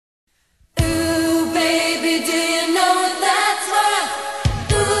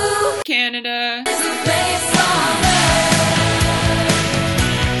Canada.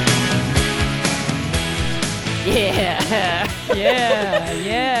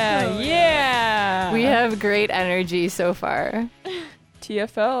 Yeah. We have great energy so far.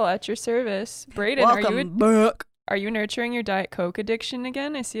 TFL at your service. Brayden, Welcome back. are you nurturing your Diet Coke addiction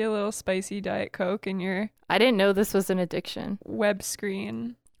again? I see a little spicy Diet Coke in your I didn't know this was an addiction. web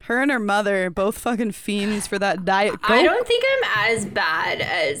screen. Her and her mother, both fucking fiends for that Diet Coke. I don't think I'm as bad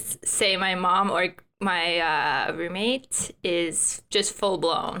as, say, my mom or my roommate is just full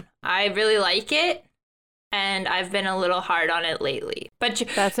blown. I really like it, and I've been a little hard on it lately. But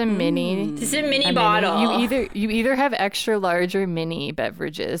That's a mini. this is a mini bottle. You either have extra large or mini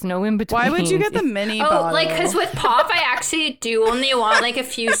beverages. No in between. Why would you get the mini bottle? Oh, like, because with pop, I actually do only want like a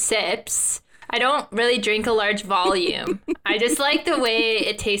few sips. I don't really drink a large volume. I just like the way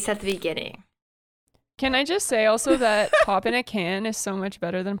it tastes at the beginning. Can I just say also that pop in a can is so much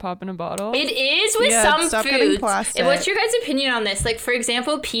better than pop in a bottle? It is with Yeah, some stop getting foods. plastic. What's your guys' opinion on this? Like, for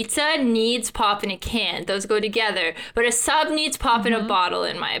example, pizza needs pop in a can. Those go together. But a sub needs pop in a bottle,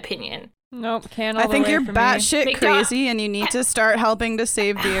 in my opinion. Nope, can all I the think way you're for me. batshit McDonald's- crazy, and you need to start helping to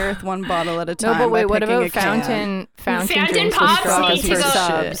save the earth one bottle at a time. No, but wait, by what picking about a can. fountain Fountain drinks with pops straws need to for go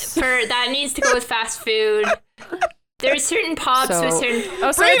subs? that needs to go with fast food. There's certain pops with So- certain.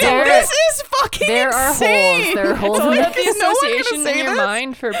 Oh, so Brayden, There- this is fucking There are insane. holes. There are holes It's in all the about the Is no one gonna association say in your this?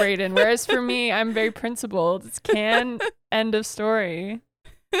 mind for Brayden. Whereas for me, I'm very principled. It's can, end of story.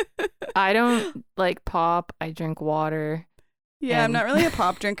 I don't like pop. I drink water. Yeah, I'm And- not really a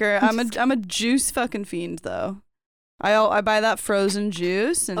pop drinker. I'm a juice fucking fiend though. I buy that frozen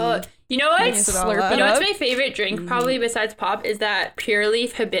juice and Oh, you know what? mix it all Slurp up. it You know up. what's my favorite drink, probably besides pop, is that Pure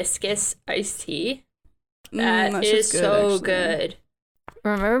Leaf hibiscus iced tea. That that's is just so actually. good.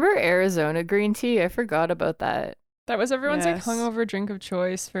 Remember Arizona green tea? I forgot about that. That was everyone's Yes. like hungover drink of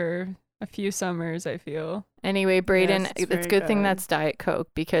choice for a few summers, I feel. Anyway, Brayden, Yes, it's it's very a good thing good. that's Diet Coke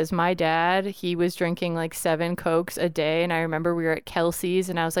because my dad, he was drinking like 7 Cokes a day. And I remember we were at Kelsey's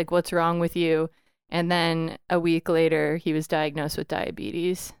and I was like, what's wrong with you? And then a week later, he was diagnosed with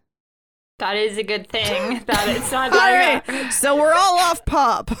diabetes. That is a good thing. That it's not All that. right, so we're all off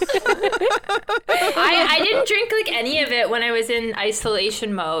pop. I didn't drink like any of it when I was in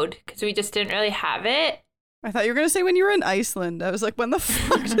isolation mode because we just didn't really have it. I thought you were gonna say when you were in Iceland. I was like, when the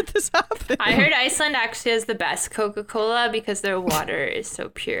fuck did this happen? I heard Iceland actually has the best Coca-Cola because their water is so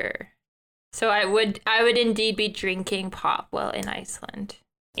pure. So I would indeed be drinking pop while in Iceland.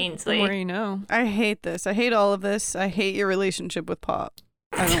 The Ainsley. more you know. I hate this. I hate all of this. I hate your relationship with pop.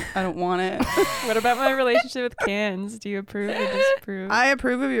 I don't want it. What about my relationship with cans? Do you approve or disapprove? I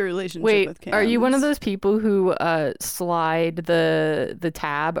approve of your relationship Wait, with cans. are you one of those people who slide the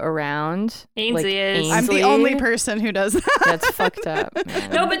tab around? Ainsley is. I'm the Ainsley? only person who does that. That's fucked up.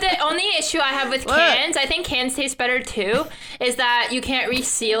 Man. No, but the only issue I have with What? cans, I think cans taste better too, is that you can't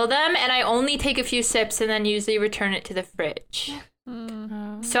reseal them, and I only take a few sips and then usually return it to the fridge.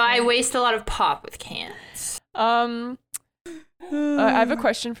 So I waste a lot of pop with cans. I have a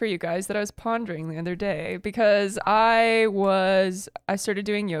question for you guys that I was pondering the other day because I started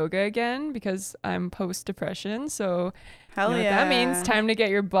doing yoga again because I'm post-depression. So Hell you know yeah. what that means time to get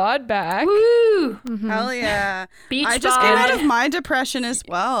your bod back. Woo! Hell yeah. Beach I just bod. came out of my depression as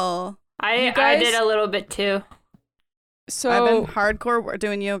well. I guys- did a little bit too. So I've been hardcore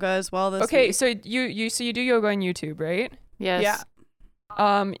doing yoga as well this okay, week. so you do yoga on YouTube, right? Yes.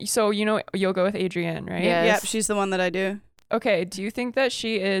 Yeah. So you know yoga with Adrienne, right? Yeah. Yep, Yes. she's the one that I do. Okay, do you think that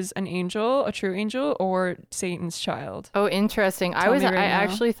she is an angel, a true angel, or Satan's child? Oh, interesting. Tell me right I now.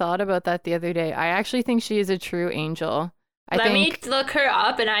 actually thought about that the other day. I actually think she is a true angel. Let me look her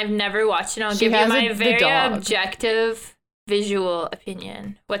up, and I've never watched it. I'll She give you has my the very dog. objective visual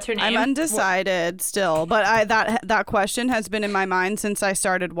opinion. What's her name? I'm undecided still, but that question has been in my mind since I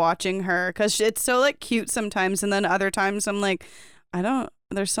started watching her because it's so like cute sometimes, and then other times I'm like,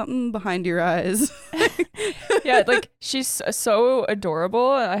 there's something behind your eyes. Yeah, like she's so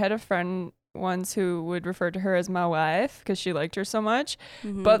adorable. I had a friend once who would refer to her as my wife because she liked her so much.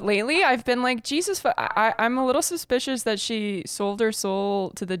 But lately I've been like, Jesus, I'm a little suspicious that she sold her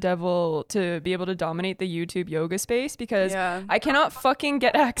soul to the devil to be able to dominate the YouTube yoga space because Yeah. I cannot fucking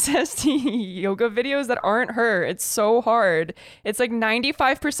get access to yoga videos that aren't her. It's so hard. It's like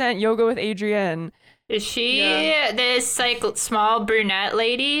 95% yoga with Adrienne. Is she this like small brunette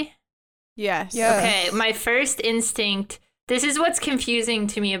lady? Yes. Yeah. Okay, my first instinct. This is what's confusing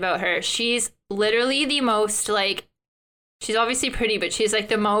to me about her. She's literally the most like. She's obviously pretty, but she's like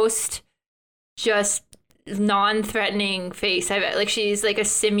the most just non-threatening face I've like. She's like a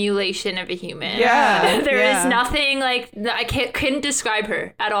simulation of a human. Yeah. There is nothing like I couldn't describe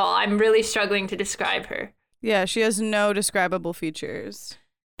her at all. I'm really struggling to describe her. Yeah, she has no describable features.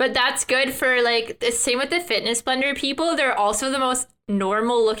 But that's good for like the same with the fitness blender people. They're also the most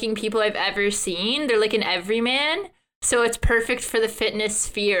normal looking people I've ever seen. They're like an everyman. So it's perfect for the fitness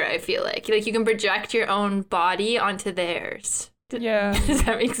sphere, I feel like. Like you can project your own body onto theirs. Yeah. Does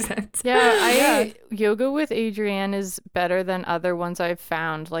that make sense? Yeah, yoga with Adrienne is better than other ones I've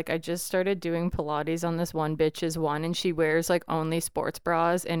found. Like I just started doing Pilates on this one bitch's one, and she wears like only sports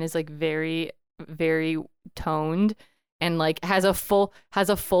bras and is like very, very toned and like has a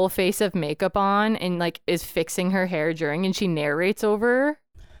full face of makeup on and like is fixing her hair during, and she narrates over.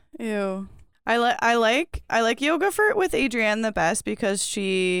 Ew. I like yoga with Adrienne the best because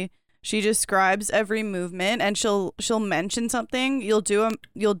she describes every movement, and she'll mention something. You'll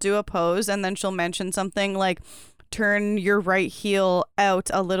do a pose, and then she'll mention something like turn your right heel out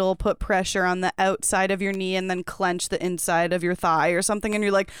a little, put pressure on the outside of your knee, and then clench the inside of your thigh or something, and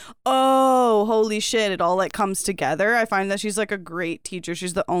you're like, oh, holy shit, it all like comes together. I find that she's like a great teacher.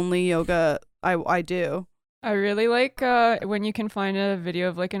 She's the only yoga I do. I really like when you can find a video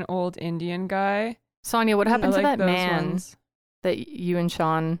of like an old Indian guy. Sonia, what happened to like that those man ones. that you and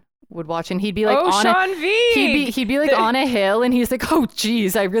Sean would watch, and he'd be like Sean V. He'd be like on a hill, and he's like, oh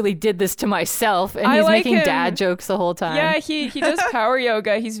geez, I really did this to myself, and he's making dad jokes the whole time. Yeah, he does power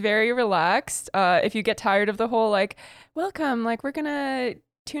yoga. He's very relaxed. If you get tired of the whole like, welcome, like we're gonna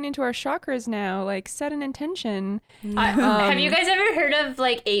tune into our chakras now, like set an intention. Have you guys ever heard of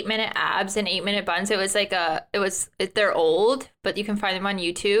like 8-minute abs and 8-minute buns? They're old, but you can find them on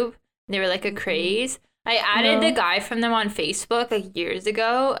YouTube. They were like a craze. I added the guy from them on Facebook like years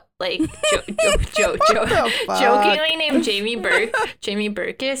ago, like jokingly named Jamie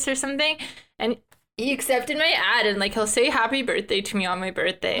Burkus or something, and he accepted my ad, and like he'll say happy birthday to me on my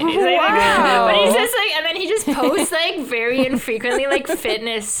birthday. And he's like, wow. but he's just like, and then he just posts like very infrequently like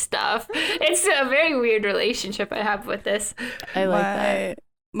fitness stuff. It's a very weird relationship I have with this. I like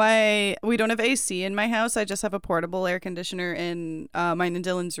that. We don't have AC in my house. I just have a portable air conditioner in mine and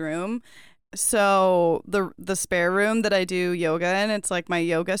Dylan's room. So the spare room that I do yoga in, it's like my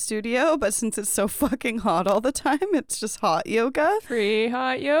yoga studio, but since it's so fucking hot all the time, it's just hot yoga. Free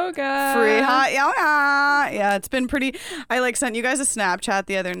hot yoga. Free hot yoga. Yeah, it's been pretty. I like sent you guys a Snapchat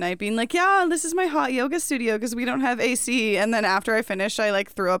the other night being like, yeah, this is my hot yoga studio because we don't have AC. And then after I finished, I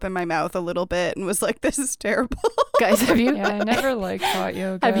like threw up in my mouth a little bit and was like, this is terrible. Guys, have you? Yeah, I never liked hot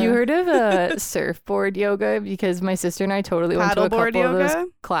yoga. Have you heard of surfboard yoga? Because my sister and I totally went to a couple yoga? of those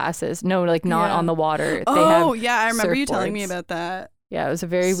classes. No, like not on the water. Oh, yeah, I remember you telling me about that. Yeah, it was a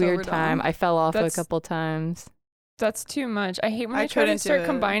very weird time. I fell off a couple times. That's too much. I hate when I try to start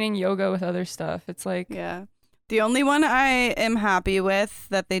combining yoga with other stuff. It's like... Yeah. The only one I am happy with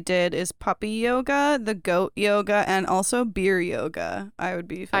that they did is puppy yoga, the goat yoga, and also beer yoga. I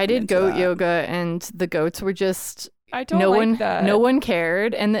did goat yoga, and the goats were just... I don't like that. No one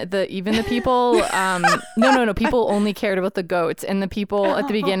cared, and even the people, no, people only cared about the goats, and the people at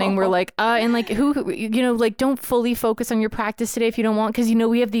the beginning were like, and like who, like don't fully focus on your practice today if you don't want, because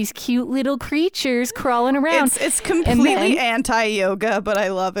we have these cute little creatures crawling around. It's completely anti-yoga, but I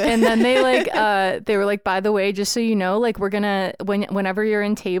love it. And then they were like, by the way, just so you know, like we're gonna whenever you're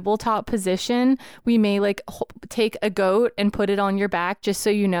in tabletop position, we may like take a goat and put it on your back, just so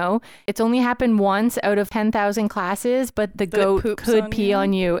you know. It's only happened once out of 10,000 classes. But the goat could pee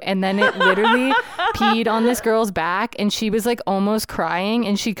on you, and then it literally peed on this girl's back, and she was like almost crying,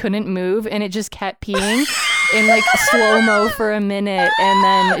 and she couldn't move, and it just kept peeing in like slow-mo for a minute, and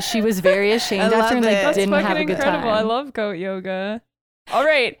then she was very ashamed after and like didn't have a good time. I love goat yoga. All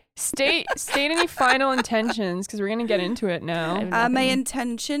right, state any final intentions, because we're gonna get into it now. My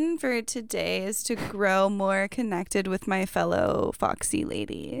intention for today is to grow more connected with my fellow Foxy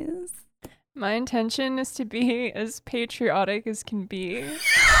ladies. My intention is to be as patriotic as can be.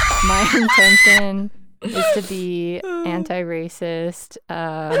 My intention is to be anti-racist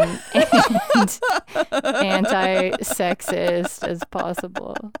and anti-sexist as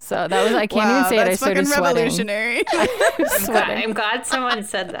possible. So that was, I can't even say it. I started sweating. Revolutionary. I'm glad someone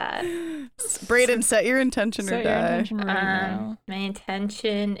said that. Braden, set your intention or die. Your intention right now. My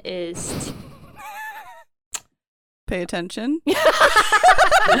intention is to pay attention.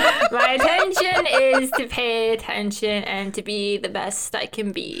 My intention is to pay attention and to be the best I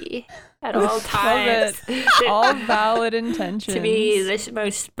can be at all times. Love it. All valid intentions. To be the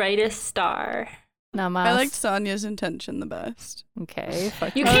most brightest star Namas. I liked Sonya's intention the best. Okay.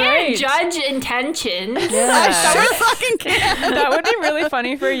 Fuck You you. can't judge intentions. Yeah. Sure fucking can. That would be really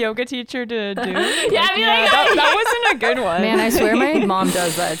funny for a yoga teacher to do. Yeah, I'd be like, that wasn't a good one. Man, I swear my mom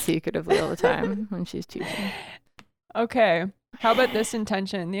does that secretively all the time when she's teaching. Okay. How about this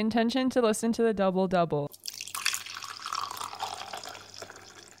intention? The intention to listen to the double-double.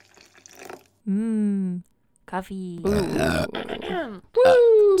 Coffee.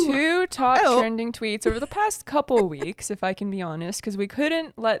 Two top trending tweets over the past couple weeks, if I can be honest, because we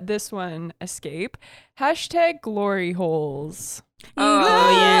couldn't let this one escape. #gloryholes.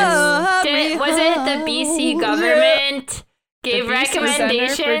 Oh, yes. Was it the BC government gave The BC Center for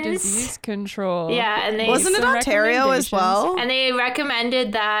recommendations? Disease Control. Yeah, and they Wasn't it some Ontario as well? And they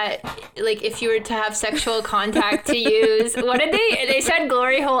recommended that, like, if you were to have sexual contact, to use what did they? They said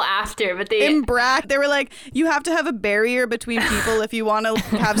glory hole after, but they They were like, you have to have a barrier between people if you want to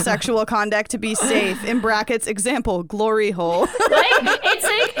have sexual contact to be safe. In brackets, example, glory hole.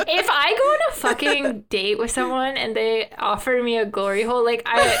 it's like if I go on a fucking date with someone and they offer me a glory hole, like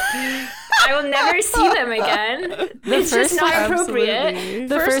I will never see them again. It's just not appropriate.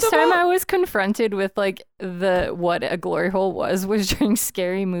 The first time I was confronted with like what a glory hole was during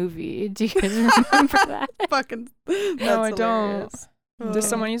Scary Movie. Do you guys remember that? Fucking. No, I don't. Does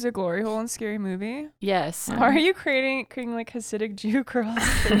someone use a glory hole in Scary Movie? Yes. Are you creating like Hasidic Jew girls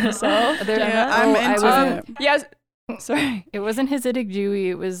for yourself? I'm into it. Yes. Sorry. It wasn't Hasidic Jewy.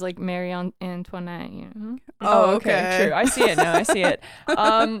 It was like Marie Antoinette. You know? Oh, okay. True. I see it now. I see it.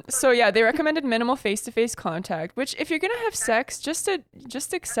 So yeah, they recommended minimal face-to-face contact, which if you're going to have sex, just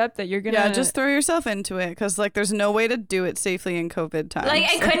accept that you're going to... Yeah, just throw yourself into it because like there's no way to do it safely in COVID times. Like,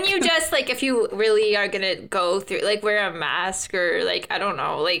 couldn't you just, like, if you really are going to go through, like, wear a mask or, like, I don't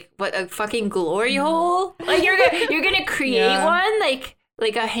know, like, what, a fucking glory hole? Like, you're going to create one? Like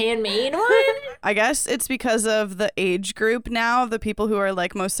a handmade one? I guess it's because of the age group now. The people who are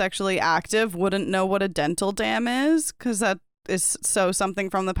like most sexually active wouldn't know what a dental dam is because that is so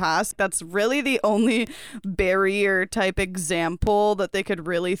something from the past. That's really the only barrier type example that they could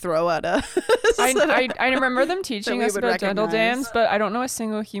really throw at us. I remember them teaching us about dental dams, but I don't know a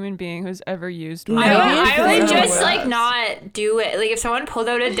single human being who's ever used one. I would just like not do it. Like if someone pulled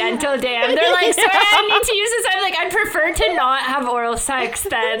out a dental dam, they're like, sorry, I need to use this. I'm like, I'd prefer to not have oral sex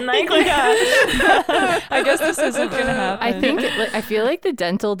then. I guess this isn't gonna happen. I feel like the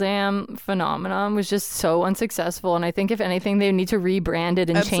dental dam phenomenon was just so unsuccessful, and I think if anything they need to rebrand it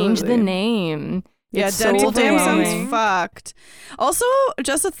and change the name. Yeah, it's dental so dam overwhelming. sounds fucked. Also,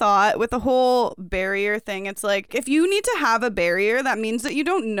 just a thought with the whole barrier thing. It's like if you need to have a barrier, that means that you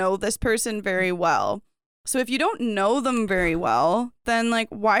don't know this person very well. So if you don't know them very well, then like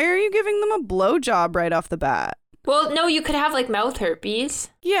why are you giving them a blowjob right off the bat? Well, no, you could have like mouth herpes.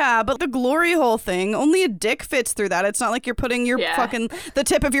 Yeah, but the glory hole thing, only a dick fits through that. It's not like you're putting your the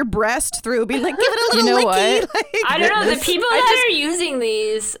tip of your breast through, being like, give it a little licky. What? Like, I don't know. The people that are using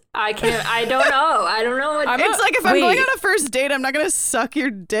these, I don't know. I don't know what. It's like if I'm going on a first date, I'm not going to suck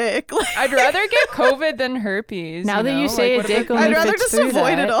your dick. Like, I'd rather get COVID than herpes. Now that you say a dick only I'd rather fits just through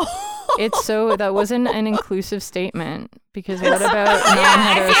avoid that. it all. That wasn't an inclusive statement because what about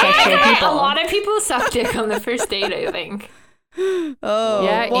non-heterosexual people? A lot of people suck dick on the first date, I think. Oh,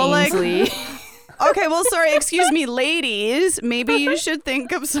 yeah, well, Ainsley. Okay, well, sorry, excuse me, ladies. Maybe you should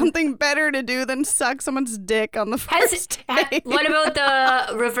think of something better to do than suck someone's dick on the first date. What about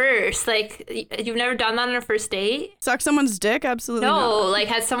the reverse? Like, you've never done that on a first date? Suck someone's dick? Absolutely No, not. like,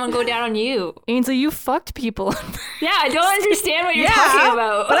 had someone go down on you. Ainsley, you fucked people. Yeah, I don't understand what you're talking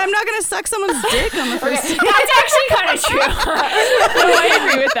about. But I'm not going to suck someone's dick on the first date. That's actually kind of true. No, I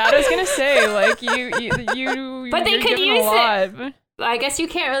agree with that. I was gonna say, like, you But they you're could given use a lot. I guess you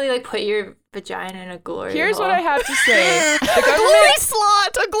can't really, like, put your vagina in a glory Here's hole. what I have to say. A glory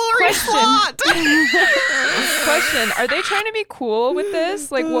slot! A glory slot! Question: are they trying to be cool with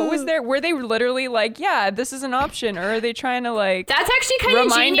this? Like, what was there? Were they literally like, yeah, this is an option, or are they trying to like? That's actually kind of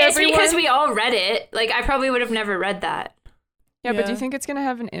remind genius everyone? because we all read it. Like, I probably would have never read that. Yeah, but do you think it's going to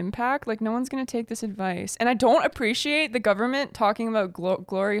have an impact? Like, no one's going to take this advice. And I don't appreciate the government talking about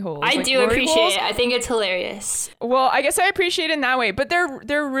glory holes. I like, do glory appreciate holes, it. I think it's hilarious. Well, I guess I appreciate it in that way, but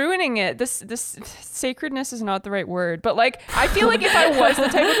they're ruining it. This sacredness is not the right word, but like I feel like if I was the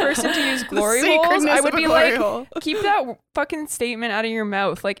type of person to use glory holes, I would be like, keep that fucking statement out of your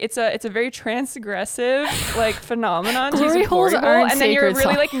mouth. Like it's a very transgressive like phenomenon to use a glory hole, and then you're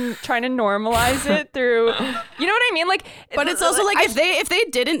really like trying to normalize it through. You know what I mean? Like, but it's also like if they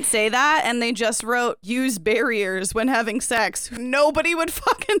didn't say that and they just wrote use barriers when having sex, nobody would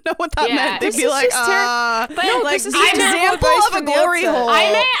fucking know what that meant. They'd be like, but like the example of a glory hole.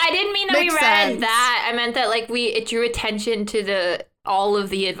 I didn't mean that we read sense. that. I meant that like it drew attention to all of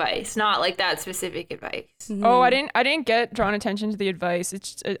the advice, not like that specific advice. Oh, I didn't get drawn attention to the advice.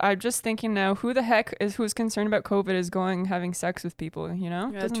 I'm just thinking now, who the heck who's concerned about COVID is having sex with people, you know?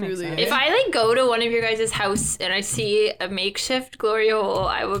 Yeah, Doesn't make truly. sense. If I like go to one of your guys' house and I see a makeshift glory hole,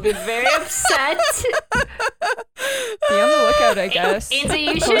 I would be very upset. Be on the lookout, I guess.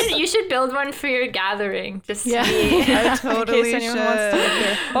 Ainsley, you should build one for your gathering. Just to be. I totally in case anyone wants to get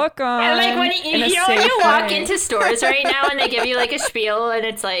their fuck on. And like when in a you know when you safe walk way. into stores right now and they give you like a spiel and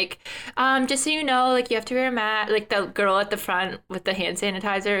it's like, just so you know, like you have to wear a mask. Like the girl at the front with the hand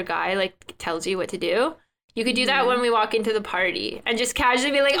sanitizer, a guy like tells you what to do. You could do that when we walk into the party and just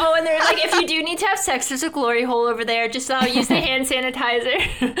casually be like, oh, and they're like, if you do need to have sex, there's a glory hole over there. Just use the hand sanitizer.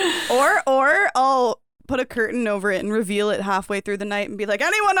 Or I'll put a curtain over it and reveal it halfway through the night and be like,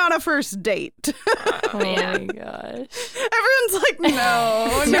 anyone on a first date? Oh my gosh. Everyone's like,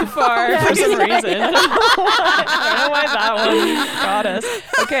 no. Too far for some reason. I don't know why that one got us.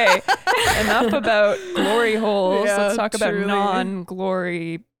 Okay, enough about glory holes. Yeah, Let's talk about truly.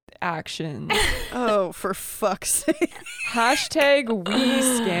 non-glory actions. Oh, for fuck's sake. Hashtag we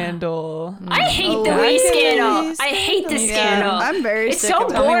scandal. I hate the Oh, wee I scandal. hate I hate the Yeah, scandal. I'm very It's sick so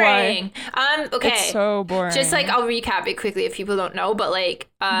of it. Tell me why. boring. Okay. It's so boring. Just like I'll recap it quickly if people don't know, but like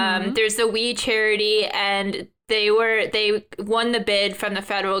there's the We charity and they won the bid from the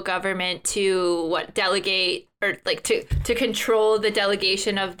federal government to delegate or like to control the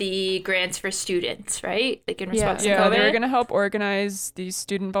delegation of the grants for students, right? Like in response to yeah, COVID. they were going to help organize these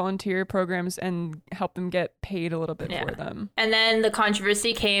student volunteer programs and help them get paid a little bit for them. And then the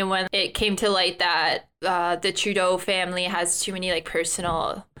controversy came when it came to light that the Trudeau family has too many like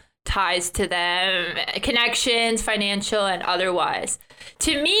personal ties to them, connections, financial and otherwise.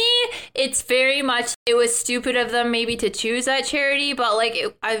 To me, it's very much, it was stupid of them maybe to choose that charity, but like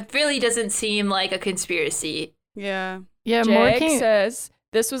it really doesn't seem like a conspiracy. Yeah. Yeah, Jag says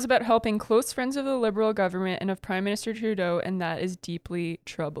this was about helping close friends of the Liberal government and of Prime Minister Trudeau, and that is deeply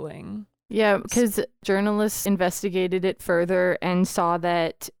troubling. Yeah, because journalists investigated it further and saw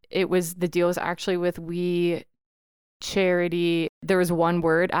that the deal was actually with We Charity. There was one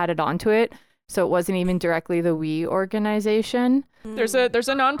word added onto it, so it wasn't even directly the We organization There's a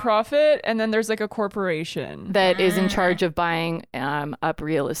nonprofit, and then there's like a corporation. that is in charge of buying up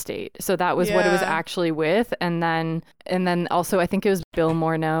real estate. So that was what it was Yeah. actually with. And then also I think it was Bill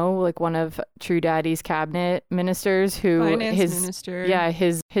Morneau, like one of True Daddy's cabinet ministers, who Finance minister. Yeah,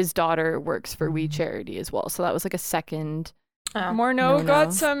 his daughter works for We Charity as well. So that was like a second. Morneau No.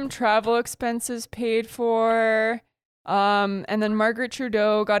 got some travel expenses paid for. And then Margaret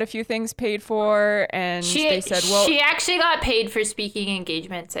Trudeau got a few things paid for, and they said, well, she actually got paid for speaking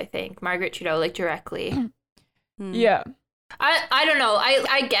engagements, I think. Margaret Trudeau, like directly. yeah. I don't know.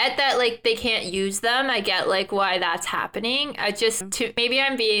 I get that like they can't use them. I get like why that's happening. Maybe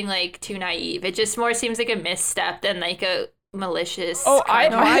I'm being like too naive. It just more seems like a misstep than like a malicious. Oh, I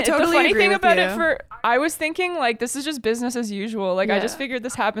totally the funny agree thing with about you. I was thinking like this is just business as usual. Like I just figured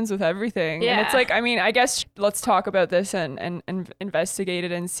this happens with everything. And it's Yeah. like, I mean, I guess let's talk about this and investigate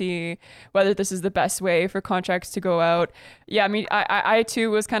it and see whether this is the best way for contracts to go out. Yeah, I mean, I too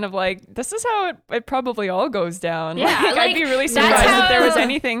was kind of like, this is how it probably all goes down. Yeah, like, I'd like, be really that's surprised if there was how-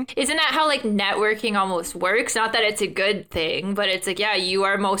 anything. Isn't that how like networking almost works? Not that it's a good thing, but it's like, yeah, you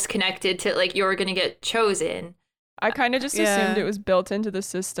are most connected to like you're gonna get chosen. I kind of just assumed it was built into the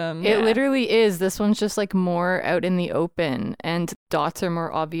system. It literally is. This one's just like more out in the open, and dots are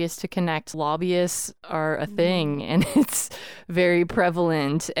more obvious to connect. Lobbyists are a thing, and it's very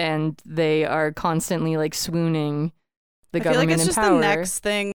prevalent, and they are constantly like swooning the I feel government like it's in just power. the next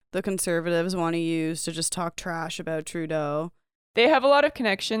thing the Conservatives want to use to just talk trash about Trudeau. They have a lot of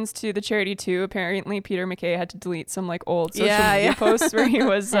connections to the charity too. Apparently, Peter MacKay had to delete some like old social media posts where he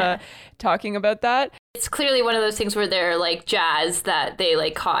was talking about that. It's clearly one of those things where they're like jazzed that they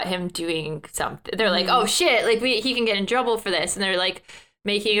like caught him doing something. They're like, oh shit, like he can get in trouble for this, and they're like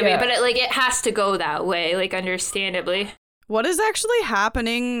making it. But it has to go that way, like understandably. What is actually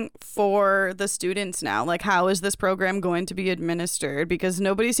happening for the students now? Like, how is this program going to be administered? Because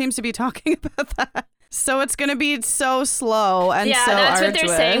nobody seems to be talking about that. So it's going to be so slow and so that's arduous. what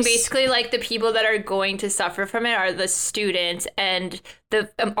they're saying. Basically, like the people that are going to suffer from it are the students, and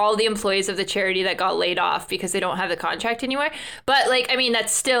all the employees of the charity that got laid off because they don't have the contract anymore. But like, I mean,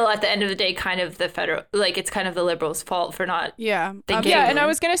 that's still at the end of the day kind of the federal, like it's kind of the Liberals' fault for not thinking. Yeah, and I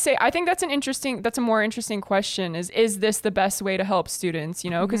was gonna say, I think that's a more interesting question. Is this the best way to help students? You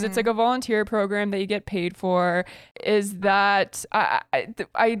know, because it's like a volunteer program that you get paid for. Is that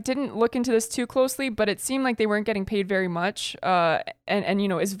I didn't look into this too closely, but it seemed like they weren't getting paid very much. And you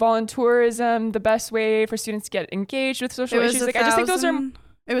know, is volunteerism the best way for students to get engaged with social issues? Like, I just think those are.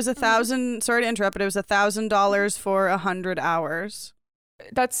 It was $1,000. Sorry to interrupt, but it was $1,000 for 100 hours.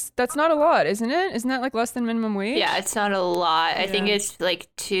 That's not a lot, isn't it? Isn't that like less than minimum wage? Yeah, it's not a lot. I think it's like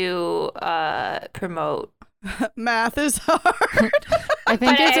to promote. Math is hard. I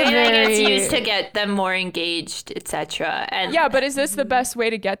think it's used to get them more engaged, etc. And yeah, but is this the best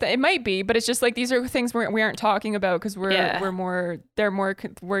way to get that? It might be, but it's just like these are things we aren't talking about because they're more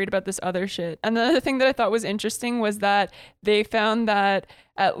worried about this other shit. And the other thing that I thought was interesting was that they found that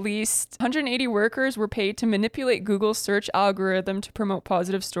at least 180 workers were paid to manipulate Google's search algorithm to promote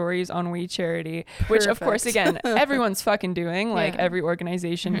positive stories on We Charity, which of course, again, everyone's fucking doing, like every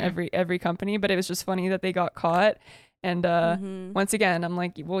organization, every company, but it was just funny that they got caught. And once again, I'm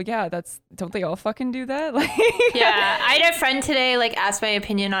like, well, yeah, don't they all fucking do that? Like, yeah, I had a friend today, like, asked my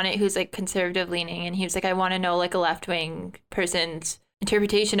opinion on it who's like conservative leaning, and he was like, I want to know like a left wing person's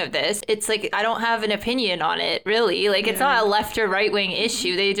interpretation of this. It's like, I don't have an opinion on it, really. Like, it's not a left or right wing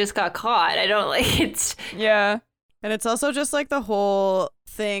issue. They just got caught. I don't like it's. Yeah. And it's also just like the whole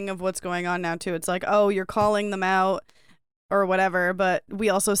thing of what's going on now, too. It's like, oh, you're calling them out or whatever, but we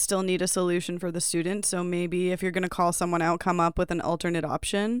also still need a solution for the student. So maybe if you're going to call someone out, come up with an alternate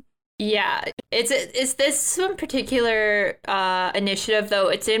option. Yeah. Is this one particular initiative, though?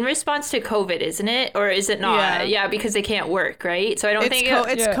 It's in response to COVID, isn't it? Or is it not? Yeah, because they can't work, right? So I don't think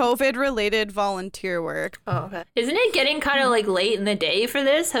it's COVID-related volunteer work. Oh, okay. Isn't it getting kind of like late in the day for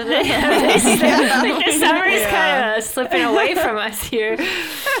this? Have they like the summer is kind of slipping away from us here.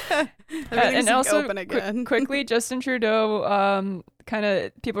 And also, quickly, Justin Trudeau, kind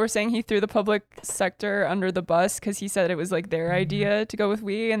of, people were saying he threw the public sector under the bus because he said it was like their idea to go with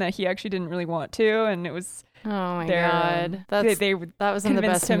We, and that he actually didn't really want to, and it was God, that was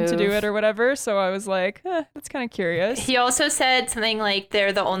convinced him to do it or whatever. So I was like, that's kind of curious. He also said something like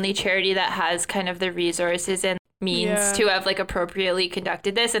they're the only charity that has kind of the resources and means to have like appropriately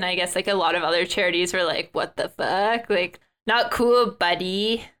conducted this, and I guess like a lot of other charities were like, what the fuck, like, not cool,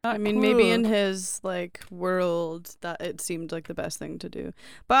 buddy. I mean, maybe in his like world that it seemed like the best thing to do,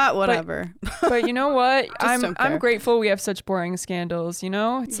 but whatever. But you know what? I'm grateful we have such boring scandals. You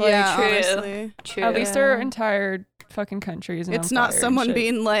know, it's like honestly, at least our entire fucking country isn't. It's not someone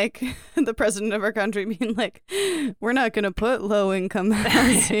being like the president of our country being like, we're not gonna put low income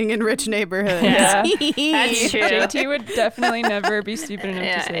housing in rich neighborhoods. Yeah, that's true. JT would definitely never be stupid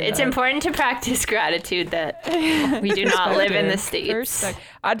enough to say it's that. important to practice gratitude that we do not live in the States.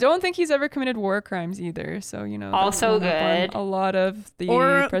 I don't think he's ever committed war crimes either. So, you know, also good. A lot of the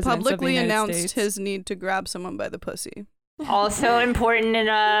or presidents publicly of the United announced States. his need to grab someone by the pussy. Also important in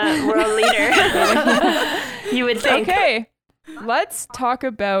a world leader. You would think. Okay, let's talk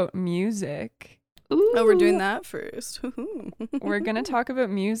about music. Ooh. Oh, we're doing that first. We're going to talk about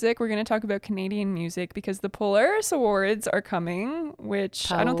music. We're going to talk about Canadian music because the Polaris Awards are coming, which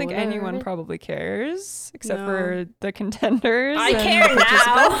I don't think anyone probably cares except for the contenders. I care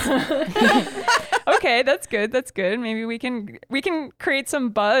now. Okay, that's good. That's good. Maybe we can create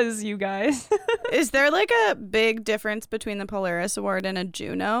some buzz, you guys. Is there like a big difference between the Polaris Award and a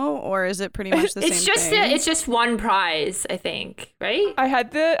Juno, or is it pretty much the same thing? It's just one prize, I think, right? I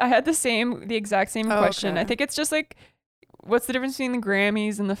had the exact same question. Okay. I think it's just like, what's the difference between the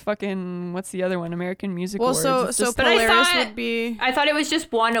Grammys and the fucking, what's the other one, American Music Awards? So Polaris would be. I thought it was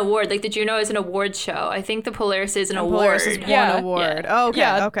just one award. Like the Juno is an award show. I think the Polaris is an award. Polaris is one award. Oh, okay.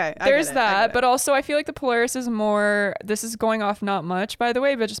 Yeah, okay. There's that, but also I feel like the Polaris is more. This is going off not much, by the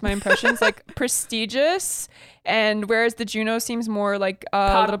way, but just my impressions, like prestigious. And whereas the Juno seems more like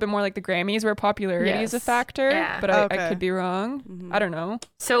a little bit more like the Grammys, where popularity is a factor. Yeah. But I could be wrong. Mm-hmm. I don't know.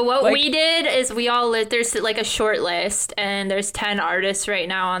 So what we did is there's like a short list, and there's 10 artists right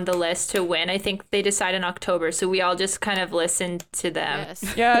now on the list to win. I think they decide in October. So we all just kind of listened to them.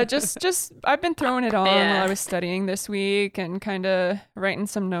 Yes. Yeah, just I've been throwing it on while I was studying this week and kind of writing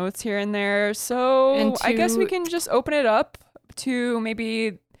some notes here and there. So I guess we can just open it up to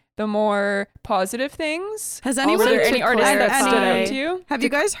maybe the more positive things. Has anyone Were there any artists that stood out to you? Have you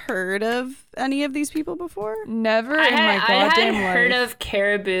guys heard of any of these people before? Never in my goddamn life. I had heard of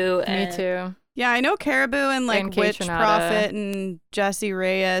Caribou. Me too. Yeah, I know Caribou and like And Witch Kaytranada. Prophet and Jesse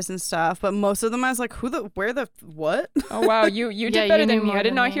Reyes and stuff, but most of them I was like, what? Oh wow, you Yeah, did better you than knew me. more I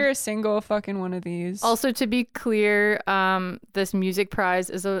did than not me. hear a single fucking one of these. Also, to be clear, this music prize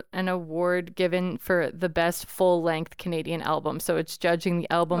is an award given for the best full-length Canadian album. So it's judging the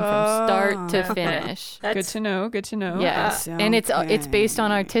album from start to Okay. finish. good to know. Good to know. Yes, and it's based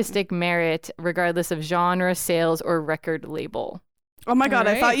on artistic merit, regardless of genre, sales, or record label. Oh my God,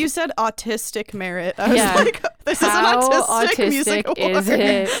 I Right. thought you said autistic merit. I was Yeah. like, this is an How autistic music autistic award. is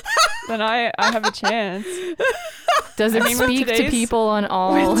it? Then I have a chance. Does it I mean, with speak to today's- people on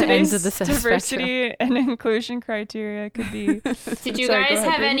all With ends of today's the spectrum? diversity and inclusion criteria could be. Did you Sorry, go guys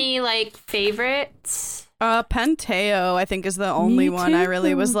ahead, have babe. any like favorites? Penteo, I think, is the only one I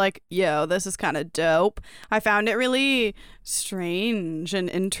really was too. like, yo, this is kind of dope. I found it really strange and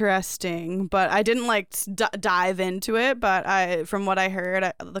interesting, but I didn't like dive into it. But from what I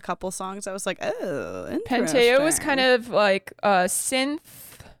heard, the couple songs, I was like, oh, interesting. Penteo was kind of like synth,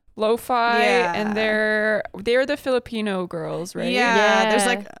 lo-fi, Yeah. and they're the Filipino girls, right? Yeah, there's Yeah.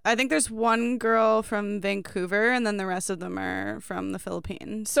 like, I think there's one girl from Vancouver, and then the rest of them are from the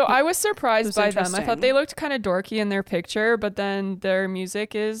Philippines. So I was surprised was by them. I thought interesting. they looked kind of dorky in their picture, but then their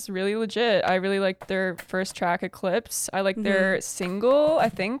music is really legit. I really liked their first track, Eclipse. I like their single, I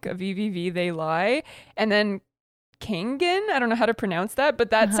think, VVV They Lie. And then Kangen, I don't know how to pronounce that,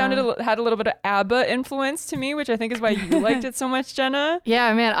 but that had a little bit of ABBA influence to me, which I think is why you liked it so much, Jenna.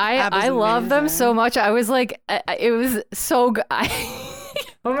 Yeah, man, ABBA's I love them amazing. so much. I was like, it was so good.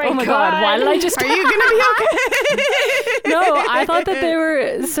 Oh Oh my God, why did I just Are you gonna be okay? No, I thought that they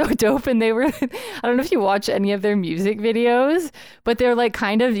were so dope, and they were, I don't know if you watch any of their music videos, but they're like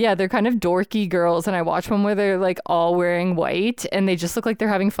they're kind of dorky girls, and I watch one where they're like all wearing white, and they just look like they're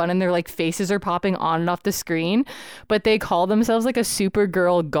having fun, and their like faces are popping on and off the screen, but they call themselves like a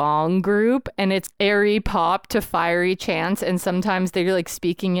Supergirl gong group, and it's airy pop to fiery chants, and sometimes they're like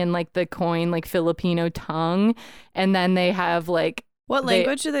speaking in like the coin like Filipino tongue, and then they have like What They-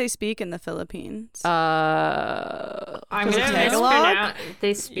 language do they speak in the Philippines? I'm Is it gonna Tagalog? mispronounce.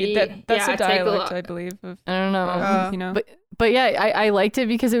 They speak. That's a dialect, Tagalog. I believe. I don't know. Filipino. But yeah, I liked it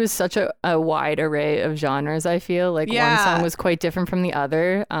because it was such a wide array of genres, I feel. Like one Yeah. song was quite different from the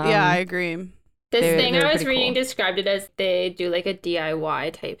other. Yeah, I agree. This They're- thing they're I was pretty reading cool. described it as they do like a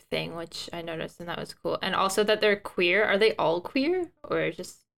DIY type thing, which I noticed, and that was cool. And also that they're queer. Are they all queer, or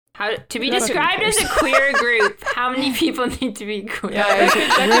just how to be That's described as a queer group? How many people need to be queer? that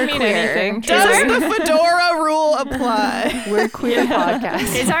could we're mean queer. anything. Does the fedora rule apply? We're queer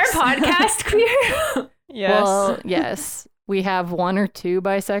podcast. Is our podcast queer? Yes. Well, yes. We have one or two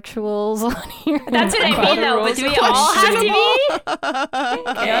bisexuals on here. That's what I mean, though. But do we all have to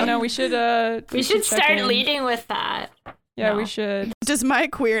be? Yeah, no, we should We should check start in. leading with that. Yeah, No. we should. Does my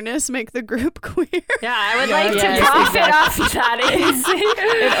queerness make the group queer? Yeah, I would Yeah, like yes, to profit exactly. off that.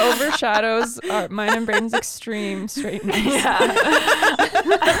 It overshadows mine and Brayden's extreme straightness.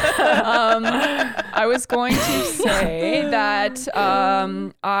 I was going to say that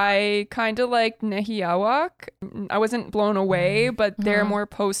I kind of liked Nehiawak. I wasn't blown away, but they're more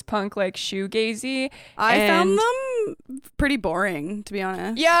post-punk, like shoegazy. I found And- them pretty boring, to be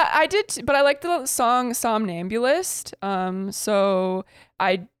honest. Yeah, I did, but I liked the song Somnambulist. So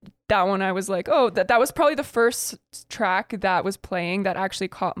that one I was like, oh, that was probably the first track that was playing that actually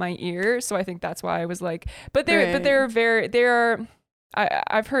caught my ear. So I think that's why I was like,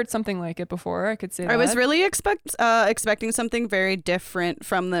 I've heard something like it before. I could say that. I was really expecting something very different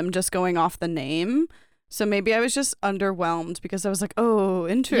from them just going off the name. So maybe I was just underwhelmed because I was like, oh,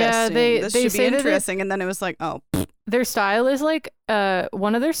 interesting. This they should say be that interesting. And then it was like, oh, Their style is like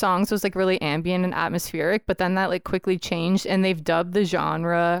one of their songs was like really ambient and atmospheric, but then that like quickly changed, and they've dubbed the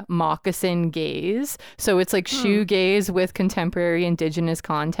genre moccasin gaze. So it's like shoegaze with contemporary indigenous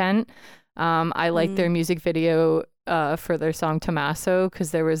content. I liked their music video for their song Tommaso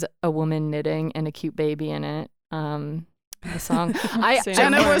because there was a woman knitting and a cute baby in it. The song Same.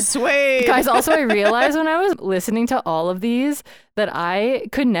 Jenna was swayed. Guys, also I realized when I was listening to all of these that I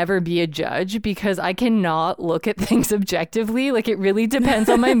could never be a judge because I cannot look at things objectively. Like it really depends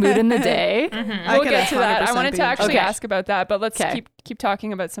on my mood in the day. I We'll could get to that. I 100% wanted be to a actually Okay. ask about that, but let's Okay. keep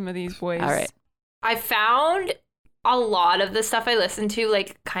talking about some of these boys. All right. I found a lot of the stuff I listen to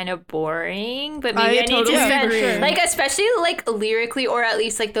like kind of boring, but maybe I need to spend like, especially like lyrically, or at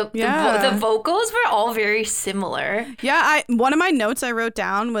least like the vocals were all very similar. Yeah, one of my notes I wrote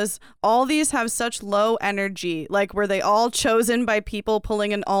down was all these have such low energy. Like, were they all chosen by people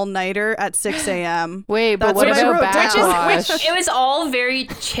pulling an all-nighter at 6 a.m.? Wait, but what about Backlash? It was all very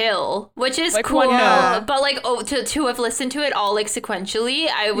chill, which is like, cool. But like, to have listened to it all like sequentially,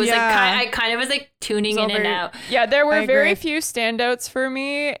 I was like, I kind of was like tuning in and out. Yeah, there were very few standouts for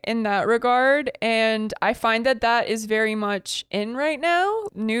me in that regard, and I find that is very much in right now.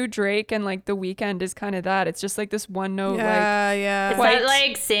 New Drake and like The Weeknd is kind of that. It's just like this one note, It's that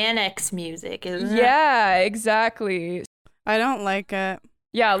like Xanax music, isn't it? Yeah, exactly. I don't like it.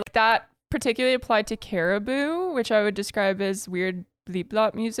 Yeah, like that particularly applied to Caribou, which I would describe as weird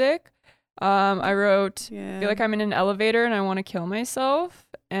bleep-blop music. I wrote, feel like I'm in an elevator and I want to kill myself.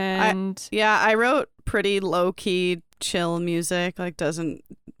 And I wrote pretty low-key chill music,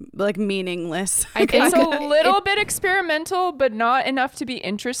 like meaningless. It's a little bit experimental, but not enough to be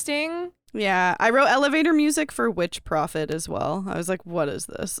interesting. Yeah, I wrote elevator music for Witch Prophet as well. I was like, what is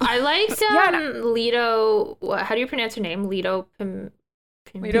this? I liked Lido, how do you pronounce her name? Lido Pimienta.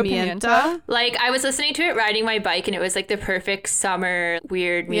 Like, I was listening to it riding my bike, and it was like the perfect summer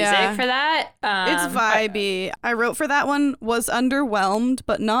weird music for that. It's vibey. I wrote for that one, was underwhelmed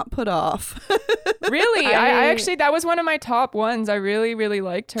but not put off. Really? I actually, that was one of my top ones. I really, really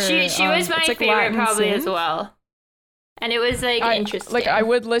liked her. She was my favorite Latin probably as well. And it was like interesting. Like, I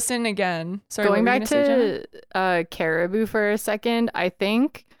would listen again. Sorry, going back to Caribou for a second, I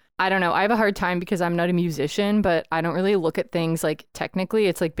don't know. I have a hard time because I'm not a musician, but I don't really look at things like technically.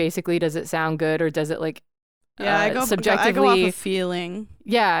 It's like basically, does it sound good or does it like subjectively? I go off of feeling.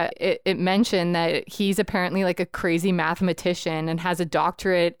 Yeah, it mentioned that he's apparently like a crazy mathematician and has a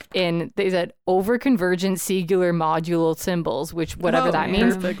doctorate in, they said, overconvergent singular modular symbols, which whatever that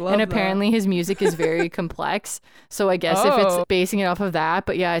means. And apparently his music is very complex. So I guess if it's basing it off of that,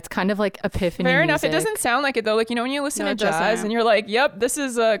 but yeah, it's kind of like epiphany Fair music. enough. It doesn't sound like it though. Like, you know, when you listen to jazz and you're like, yep, this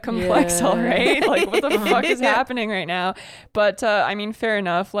is complex, all right? Like, what the fuck is happening right now? But I mean, fair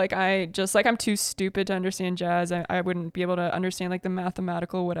enough. Like, I'm too stupid to understand jazz. I wouldn't be able to understand like the mathematical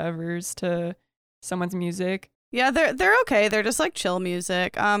whatevers to someone's music. Yeah, they're okay. They're just like chill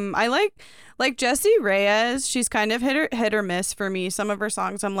music. I like Jessie Reyez. She's kind of hit or miss for me. Some of her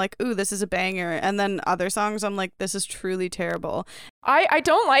songs I'm like, ooh, this is a banger, and then other songs I'm like, this is truly terrible. I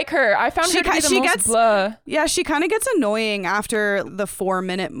don't like her. I found her to be the most blah. Yeah, she kind of gets annoying after the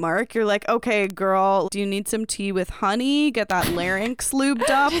 4-minute mark. You're like, okay, girl, do you need some tea with honey? Get that larynx lubed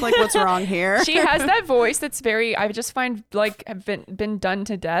up? Like, what's wrong here? She has that voice that's very, I just find like have been done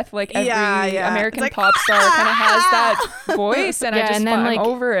to death. Like every American pop star kind of has that voice, and I'm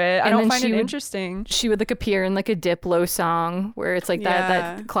over it. I don't find it interesting. She would like appear in like a Diplo song where it's like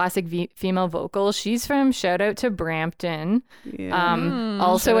that classic female vocal. She's from shout out to Brampton.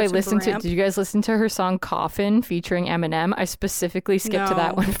 Also, I listened to. Did you guys listen to her song "Coffin" featuring Eminem? I specifically skipped to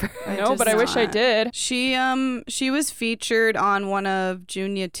that one. But I wish I did. She was featured on one of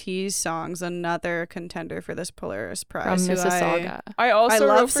Junior T's songs, another contender for this Polaris Prize. From Mississauga. I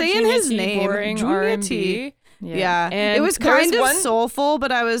love saying his name. Junior T. Yeah. And it was kind of soulful,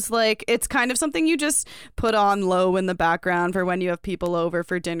 but I was like, it's kind of something you just put on low in the background for when you have people over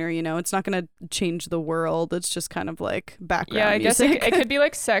for dinner, you know. It's not going to change the world. It's just kind of like background music. Guess it could be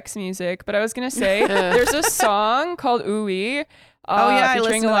like sex music, but I was going to say there's a song called Ooey.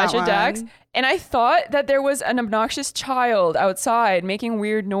 Featuring Elijah Dax. And I thought that there was an obnoxious child outside making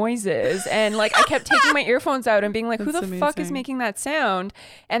weird noises. And like I kept taking my earphones out and being like, who the fuck is making that sound?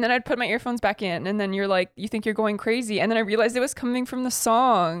 And then I'd put my earphones back in. And then you're like, you think you're going crazy. And then I realized it was coming from the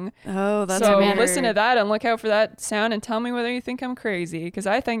song. Oh, that's so weird. Listen to that and look out for that sound and tell me whether you think I'm crazy. Because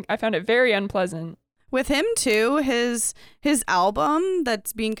I found it very unpleasant. With him too, his album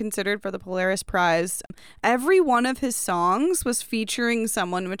that's being considered for the Polaris Prize, every one of his songs was featuring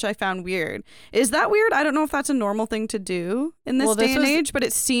someone, which I found weird. Is that weird? I don't know if that's a normal thing to do in this day and age, but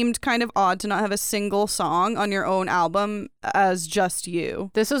it seemed kind of odd to not have a single song on your own album as just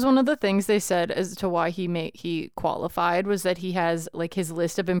you. This was one of the things they said as to why he qualified, was that he has like his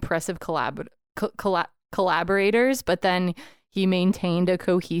list of impressive collaborators, but then he maintained a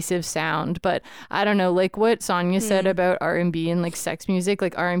cohesive sound. But I don't know, like what Sonia said about R&B and like sex music,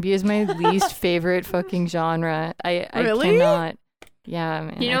 like R&B is my least favorite fucking genre. I cannot. Yeah,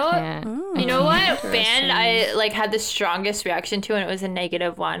 man. You know what band I like had the strongest reaction to, and it was a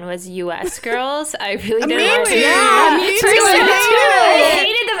negative one, was US Girls. I really didn't. Me too. I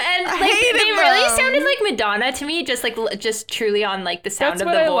hated them, and like they really sounded like Madonna to me, just truly on like the sound That's of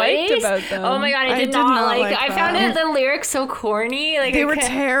what the I voice. liked about them. Oh my god, I did not like. I found the lyrics so corny. Like they were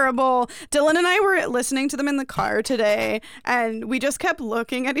terrible. Dylan and I were listening to them in the car today, and we just kept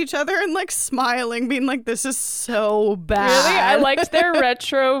looking at each other and like smiling, being like, "This is so bad." Really, I liked their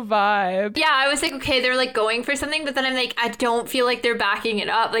retro vibe. Yeah, I was like, okay, they're like going for something, but then I'm like, I don't feel like they're backing it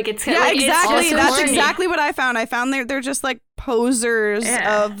up. Like it's yeah, exactly. It's That's corny. exactly what I found. I found they're just like posers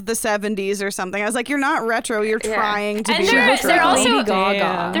of the 70s or something. I was like, you're not retro. You're trying to and be retro. They're also Lady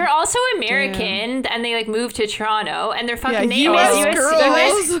Gaga. They're also American, and they like moved to Toronto, and they're fucking US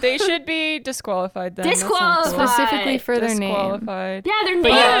girls. They should be disqualified then. Disqualified. Specifically for their name. Disqualified. Yeah, their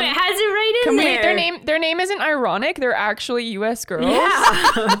name has it right in there. Their name isn't ironic. They're actually U.S. girls.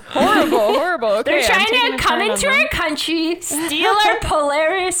 Yeah. horrible. Okay, They're trying to come into our country, steal our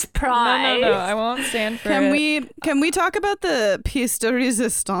Polaris Prize. No, I won't stand for it. Can we talk about the pièce de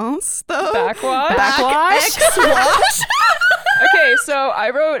résistance though? Backwash? Backwash? Okay, so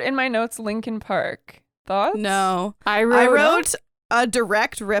I wrote in my notes Linkin Park. Thoughts? No. I wrote a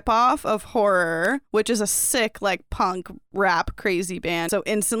direct ripoff of Horror, which is a sick like punk rap crazy band. So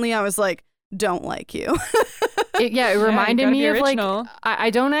instantly I was like, don't like you. It reminded me of like, original. I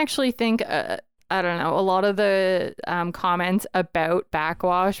don't actually think, I don't know, a lot of the comments about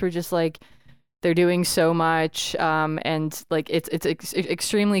Backwash were just like, they're doing so much, and like it's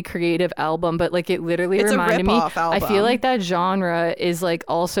extremely creative album, but like it literally reminded me. Album. I feel like that genre is like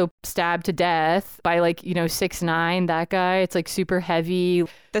also stabbed to death by like 6ix9ine, that guy. It's like super heavy,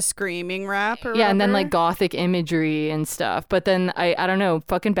 the screaming rap, or and then whatever. like gothic imagery and stuff. But then I don't know,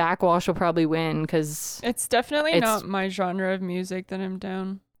 fucking Backwash will probably win because It's definitely not my genre of music that I'm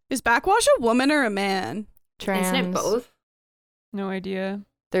down. Is Backwash a woman or a man? trans. Isn't it both? No idea.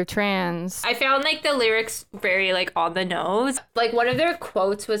 They're trans. I found like the lyrics very like on the nose. Like one of their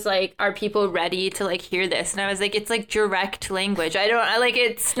quotes was like, "Are people ready to like hear this?" And I was like, it's like direct language. I like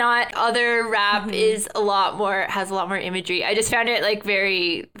it's not other rap is has a lot more imagery. I just found it like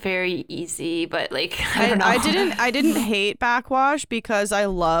very, very easy, but like I don't know. I didn't hate Backwash because I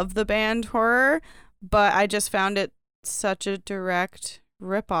love the band Horror, but I just found it such a direct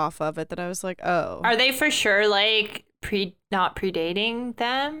ripoff of it that I was like, oh. Are they for sure like not predating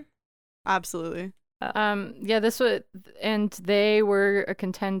them? Absolutely. This was, and they were a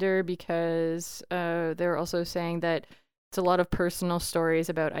contender because they're also saying that it's a lot of personal stories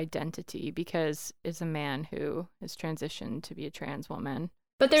about identity because it's a man who has transitioned to be a trans woman.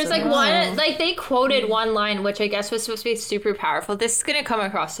 But there's one, like they quoted one line, which I guess was supposed to be super powerful. This is going to come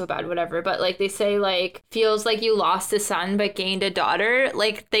across so bad, whatever. But like they say, like, feels like you lost a son but gained a daughter.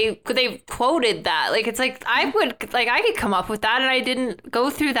 Like they quoted that. Like it's like I could come up with that, and I didn't go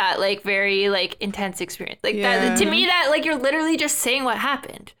through that like very like intense experience. Like that to me, that like you're literally just saying what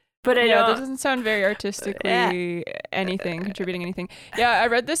happened. But that doesn't sound very artistically contributing anything. Yeah, I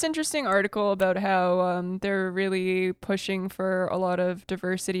read this interesting article about how they're really pushing for a lot of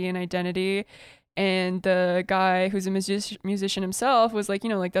diversity and identity. And the guy who's a musician himself was like,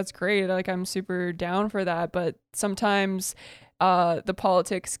 like, that's great. Like, I'm super down for that. But sometimes the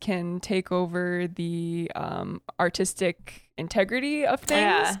politics can take over the artistic integrity of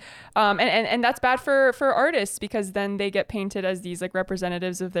things. And that's bad for artists because then they get painted as these like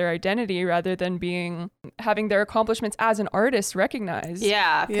representatives of their identity rather than having their accomplishments as an artist recognized.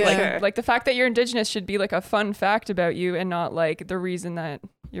 Yeah, for sure. Like the fact that you're indigenous should be like a fun fact about you and not like the reason that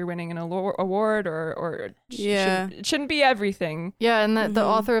you're winning an award or it shouldn't be everything. Yeah, and the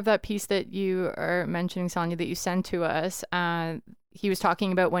author of that piece that you are mentioning, Sonia, that you sent to us, he was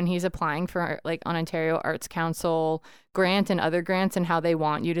talking about when he's applying for like an Ontario Arts Council grant and other grants and how they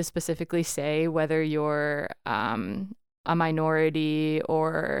want you to specifically say whether you're a minority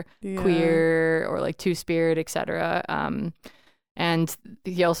or queer or like two-spirit, etc. And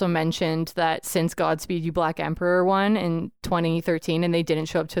he also mentioned that since Godspeed You Black Emperor won in 2013 and they didn't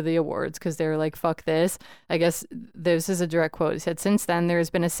show up to the awards because they were like, fuck this. I guess this is a direct quote. He said, since then, there has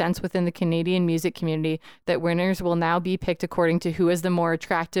been a sense within the Canadian music community that winners will now be picked according to who has the more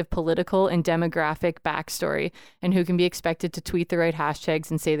attractive political and demographic backstory and who can be expected to tweet the right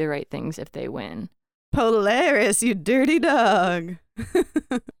hashtags and say the right things if they win. Polaris, you dirty dog.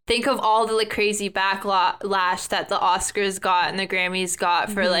 Think of all the like crazy backlash that the Oscars got and the Grammys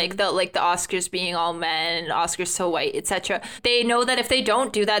got for like the Oscars being all men and Oscars so white, etc. They know that if they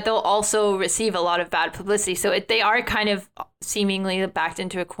don't do that, they'll also receive a lot of bad publicity. So they are kind of seemingly backed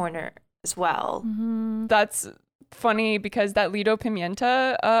into a corner as well. That's funny because that Lido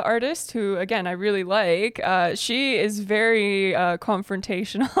Pimienta artist, who again I really like, she is very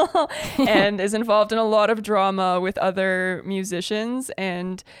confrontational and is involved in a lot of drama with other musicians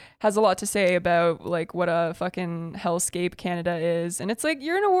and has a lot to say about like what a fucking hellscape Canada is. And it's like,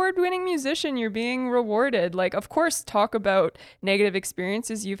 you're an award-winning musician, you're being rewarded. Like, of course, talk about negative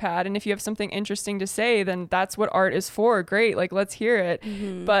experiences you've had, and if you have something interesting to say, then that's what art is for. Great, like, let's hear it.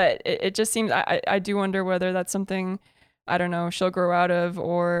 But it just seems, I do wonder whether that's something, I don't know, she'll grow out of,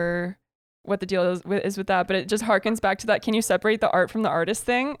 or what the deal is with that. But it just harkens back to that, can you separate the art from the artist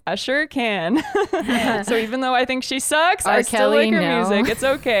thing? I sure can. So even though I think she sucks, I still like her music. It's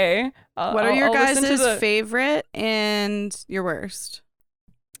okay. What are your guys' the favorite and your worst?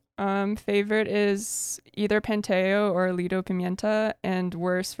 Favorite is either Penteo or Lido Pimienta, and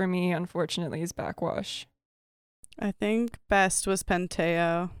worst for me, unfortunately, is Backwash. I think best was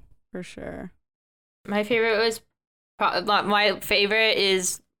Penteo, for sure. My favorite was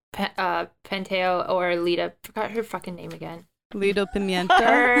Penteo or Lita. Forgot her fucking name again. Lido Pimienta.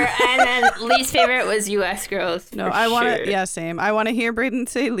 And then least favorite was US Girls. No, I want to. Yeah, same. I want to hear Brayden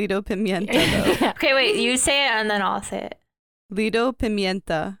say Lido Pimienta though. Okay, wait. You say it and then I'll say it. Lido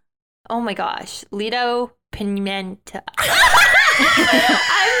Pimienta. Oh my gosh, Lido Pimienta.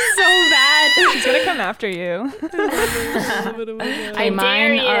 I'm so bad. She's gonna come after you. I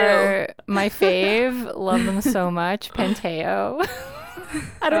dare you. Are my fave. Love them so much. Penteo.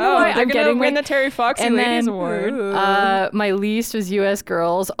 I don't know why they're I'm gonna getting win the Terry Foxy Ladies Award. My least was US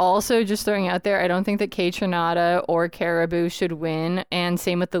Girls. Also, just throwing out there, I don't think that Kate Trinata or Caribou should win, and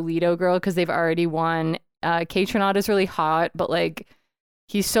same with the Lido girl because they've already won. Kate Trinata's really hot, but like,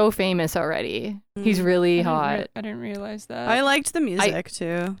 he's so famous already. He's really hot. I didn't realize that. I liked the music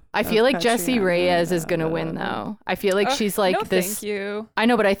too. I feel like Jessie Reyes is gonna win though. I feel like she's like no, this. Thank you. I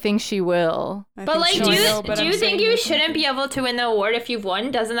know, but I think she will. But like, do you think you shouldn't be able to win the award if you've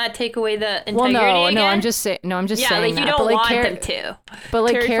won? Doesn't that take away the integrity? Well, no, I'm just saying. No, I'm just saying. Yeah, like you don't want them to. But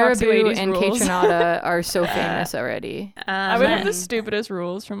like Terry Caribou Foxy and Kate rules. Trinata are so famous already. I would have the stupidest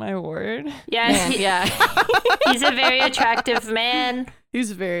rules for my award. Yes, Yeah. he's a very attractive man.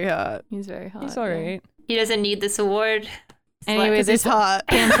 He's very hot. He's very hot. He's all right. He doesn't need this award. Anyways, He's hot.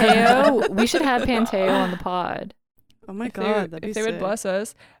 Panteo. We should have Panteo on the pod. Oh my If god, that'd be if they sick. would bless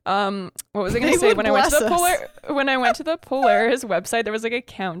us. What was I gonna They say? would When I went to bless the Polaris website, there was like a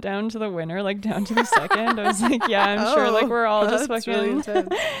countdown to the winner, like down to the second. I was like, yeah, I'm sure like we're all just that's fucking. really intense.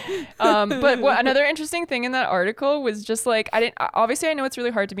 But another interesting thing in that article was just like, obviously I know it's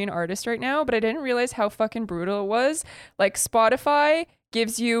really hard to be an artist right now, but I didn't realize how fucking brutal it was. Like, Spotify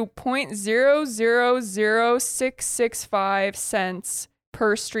gives you 0.000665 cents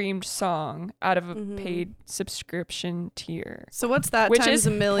per streamed song out of a paid subscription tier. So what's that Which times is-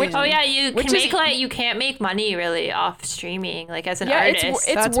 a million? Oh yeah, you Which can is- make you can't make money really off streaming like as an Yeah, artist.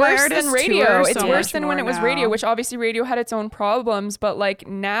 it's That's why worse artists than radio. tour It's so worse much than when more it was now. radio, which obviously radio had its own problems, but like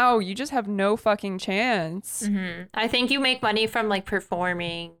now you just have no fucking chance. I think you make money from like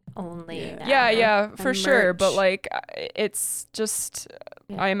performing only. now. Yeah, for And sure. But merch. like, it's just,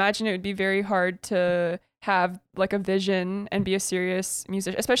 I imagine it would be very hard to have like a vision and be a serious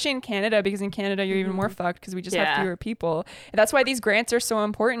musician, especially in Canada, because in Canada you're even more fucked because we just have fewer people. And that's why these grants are so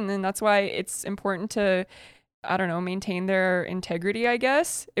important, and that's why it's important to, I don't know, maintain their integrity, I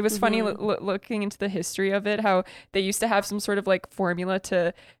guess. It was funny looking into the history of it, how they used to have some sort of like formula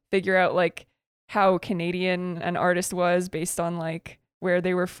to figure out like how Canadian an artist was based on like where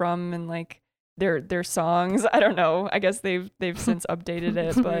they were from and like their songs. I don't know. I guess they've since updated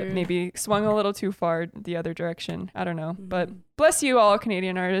it, but maybe swung a little too far the other direction. I don't know. But bless you all,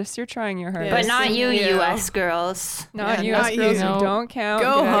 Canadian artists. You're trying your hardest. But not you, Yeah. US girls. Not Yeah, US not girls you. who don't count.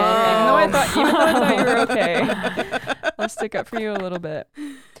 Go Get out of here. Even though I home. thought you were okay. I'll stick up for you a little bit.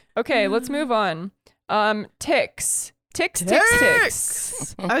 Okay, let's move on. Ticks. Ticks.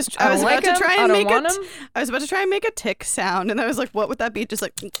 I was I don't about like to 'em. try I and don't make want a 'em. I was about to try and make a tick sound, and I was like, what would that be? Just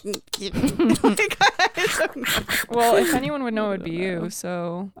like, like, I don't know. Well, if anyone would know, it would be you.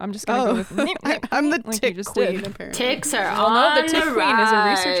 So I'm just gonna go with. I'm the like you tick just queen, did. apparently. Ticks are Well, on no, the tick queen is a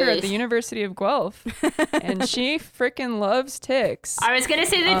researcher at the rise. University of Guelph, and she freaking loves ticks. I was gonna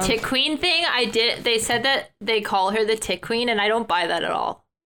say the tick queen thing. They said that they call her the tick queen, and I don't buy that at all.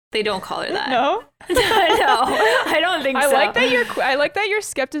 They don't call her that. No, No, I don't think I so. like that your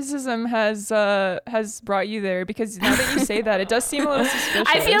skepticism has brought you there, because now that you say that, it does seem a little suspicious.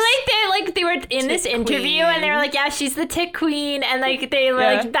 I feel like they were in this interview and they were like, yeah, she's the tick queen, and like they were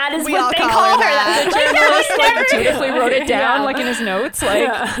like, that is We all what they call call her her. that. the journalist like dutifully wrote it down like in his notes, like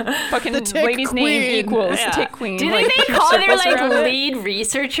fucking The tick lady's name queen. equals Yeah. tick queen. Do you like, think they call their circles like around it. lead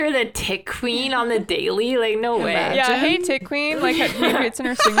researcher the tick queen on the daily? Like, no way. Yeah, hey tick queen, like maybe it's in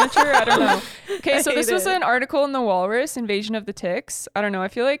her signature. I don't know. Okay, so this hate was it. an article in the Walrus, Invasion of the Ticks. I don't know. I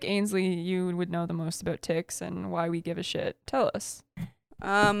feel like Ainsley, you would know the most about ticks and why we give a shit. Tell us.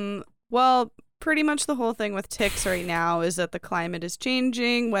 Well, pretty much the whole thing with ticks right now is that the climate is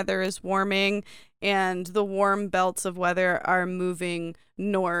changing, weather is warming, and the warm belts of weather are moving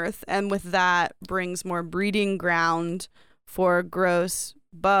north. And with that brings more breeding ground for gross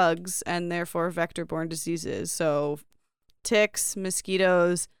bugs and therefore vector-borne diseases. So ticks,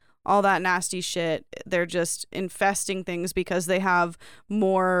 mosquitoes, all that nasty shit, they're just infesting things because they have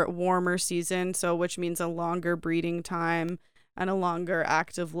more warmer season, so which means a longer breeding time and a longer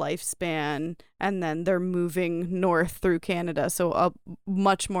active lifespan, and then they're moving north through Canada, so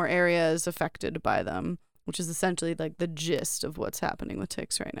much more area is affected by them, which is essentially like the gist of what's happening with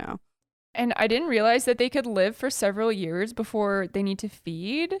ticks right now. And I didn't realize that they could live for several years before they need to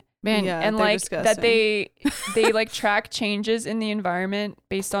feed. Man, Yeah, and they're like disgusting. that they like track changes in the environment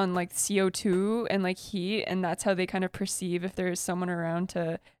based on like CO2 and like heat, and that's how they kind of perceive if there is someone around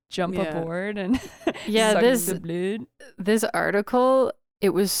to jump aboard and yeah, suck the blood. This article,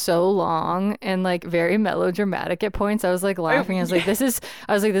 it was so long and like very melodramatic at points. I was like laughing. I was like, this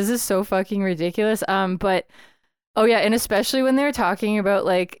is so fucking ridiculous. But oh yeah, and especially when they were talking about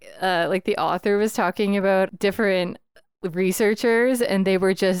like the author was talking about different researchers, and they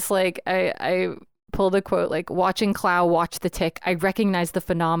were just like, I pulled a quote like, watching Clow watch the tick, I recognized the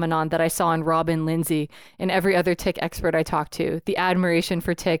phenomenon that I saw in Robin Lindsay and every other tick expert I talked to, the admiration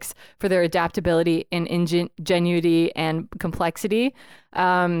for ticks, for their adaptability and ingenuity and complexity.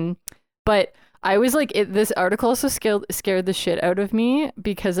 But I was like, this article also scared the shit out of me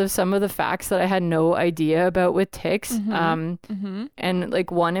because of some of the facts that I had no idea about with ticks. And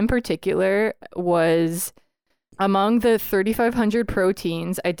like one in particular was, among the 3,500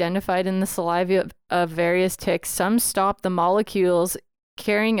 proteins identified in the saliva of various ticks, some stop the molecules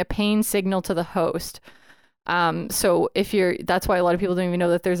carrying a pain signal to the host. So that's why a lot of people don't even know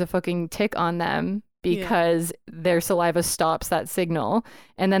that there's a fucking tick on them, because their saliva stops that signal.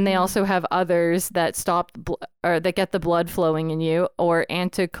 And then they also have others that stop or that get the blood flowing in you, or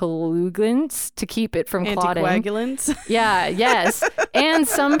anticoagulants to keep it from clotting. Anticoagulants? Yeah, yes. And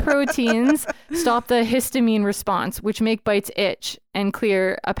some proteins stop the histamine response, which make bites itch and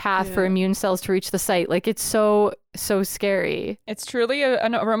clear a path for immune cells to reach the site. Like, it's so scary. It's truly a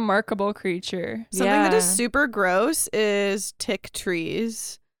remarkable creature. Something that is super gross is tick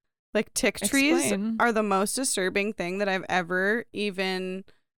trees. Like, tick trees are the most disturbing thing that I've ever even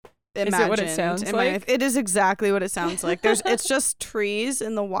imagined. Is it what it sounds like? It is exactly what it sounds like. It's just trees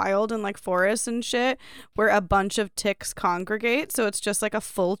in the wild and like forests and shit where a bunch of ticks congregate. So it's just like a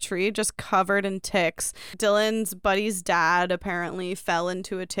full tree just covered in ticks. Dylan's buddy's dad apparently fell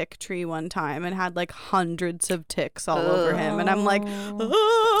into a tick tree one time and had like hundreds of ticks all over him. And I'm like,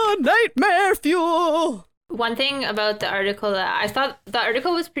 nightmare fuel. One thing about the article that I thought the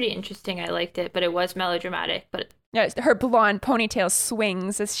article was pretty interesting. I liked it, but it was melodramatic. But yeah, her blonde ponytail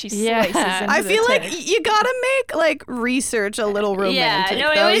swings as she slices into I feel like tick. you gotta make like research a little romantic. Yeah,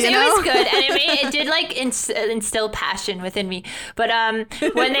 no, though, it was good, and it did like instill passion within me. But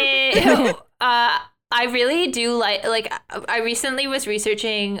when they I really do like I recently was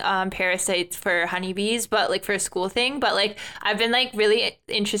researching parasites for honeybees, but like for a school thing, but like I've been like really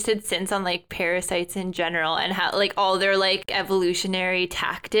interested since on like parasites in general and how like all their like evolutionary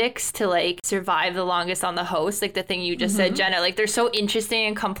tactics to like survive the longest on the host, like the thing you just said, Jenna, like they're so interesting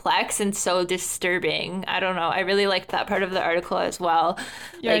and complex and so disturbing. I don't know, I really liked that part of the article as well.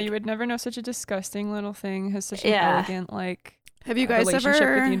 Yeah, like, you would never know such a disgusting little thing has such an elegant like have you guys relationship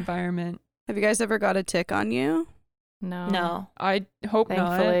ever with the environment. Have you guys ever got a tick on you? No. I hope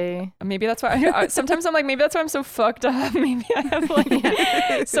Thankfully. not. Maybe that's why sometimes I'm like, maybe that's why I'm so fucked up. Maybe I have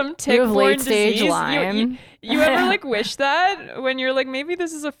like some tick-borne disease. Lyme. You ever like wish that when you're like, maybe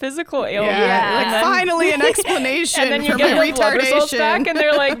this is a physical ailment? Yeah, like then, finally an explanation and then you for get my your blood results retardation. back and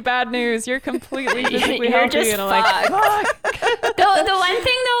they're like, bad news. You're completely physically You're healthy. just And I'm like, fuck. The one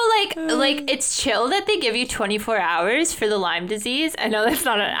thing though, like it's chill that they give you 24 hours for the Lyme disease. I know that's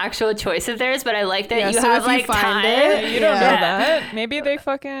not an actual choice of theirs, but I like that you so have if you like find time. it, You don't know that. Maybe they're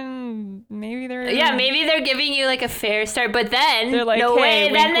maybe they're giving you like a fair start, but then they're like, no hey,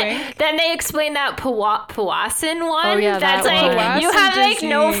 way. wink, Then wink. then they explain that Powassan one. Oh, yeah, that's that like one. you have like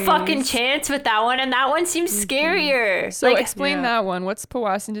no disease. fucking chance with that one, and that one seems scarier. So like, explain that one. What's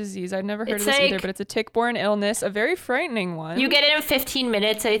Powassan disease? I've never heard It's of this either, like- but it's a tick-borne illness, a very frightening one. you get it in 15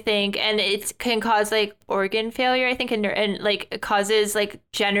 minutes, I think, and it can cause like organ failure, I think, and like it causes like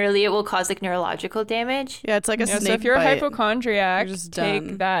generally it will cause like neurological damage. Yeah, it's like a snake so if you're bite. a hypochondriac, You're just take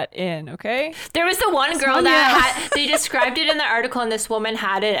done. that in, okay? There was the one girl that had, they described it in the article, and this woman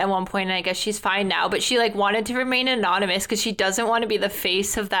had it at one point, and I guess she's fine now, but she like wanted to remain anonymous because she doesn't want to be the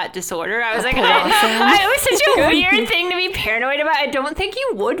face of that disorder. I was like, it was such a weird thing to be paranoid about. I don't think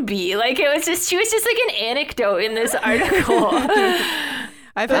you would be. Like, it was just, she was just like an anecdote in this article.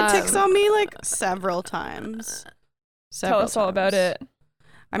 I've had ticks on me like several times. Tell us all about it.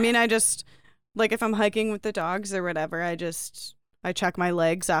 I mean, I just, like, if I'm hiking with the dogs or whatever, I check my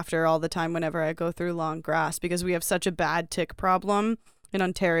legs after all the time whenever I go through long grass, because we have such a bad tick problem in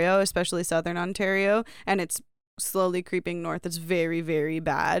Ontario, especially southern Ontario, and it's slowly creeping north. It's very, very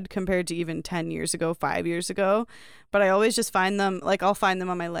bad compared to even 10 years ago, 5 years ago. But I always just find them, like, I'll find them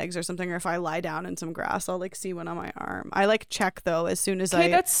on my legs or something, or if I lie down in some grass, I'll like see one on my arm. I like check though as soon as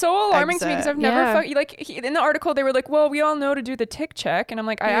that's so alarming to me, because I've never in the article they were like, well, we all know to do the tick check, and I'm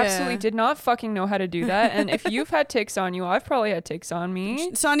like, I absolutely did not fucking know how to do that. And if you've had ticks on you, I've probably had ticks on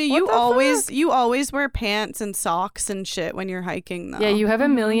me. Sonia, you always wear pants and socks and shit when you're hiking though. Yeah, you have a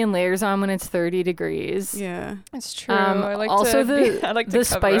million layers on when it's 30 degrees. Yeah, it's true. I like also to the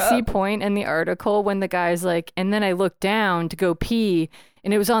spicy point in the article when the guy's like, and then I looked down to go pee,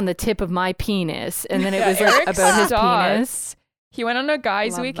 and it was on the tip of my penis, and then it was like about his penis. He went on a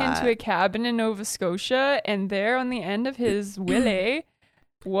guy's Love weekend that. to a cabin in Nova Scotia, and there on the end of his willy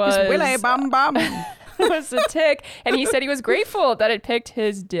was was a tick, and he said he was grateful that it picked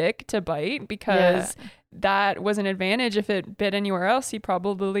his dick to bite, because that was an advantage. If it bit anywhere else, he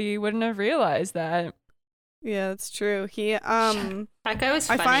probably wouldn't have realized that. Yeah, that's true. He that guy was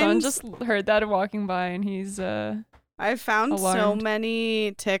funny. Sean just heard that walking by, and he's I've found so alarmed.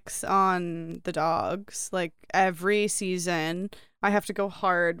 many ticks on the dogs. Like every season, I have to go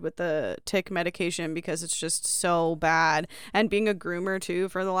hard with the tick medication because it's just so bad. And being a groomer too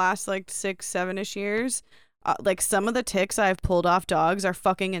for the last like 6-7ish years, like some of the ticks I've pulled off dogs are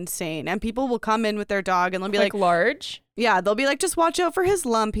fucking insane. And people will come in with their dog and they'll be like large. Yeah, they'll be like, just watch out for his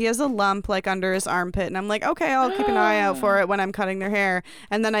lump. He has a lump like under his armpit. And I'm like, okay, I'll keep an eye out for it when I'm cutting their hair.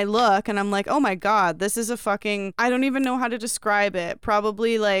 And then I look and I'm like, oh my God, this is a fucking, I don't even know how to describe it.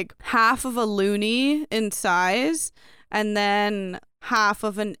 Probably like half of a loony in size, and then half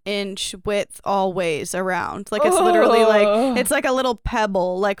of an inch width all ways around. Like it's literally like, it's like a little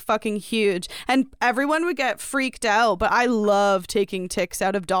pebble, like fucking huge. And everyone would get freaked out, but I love taking ticks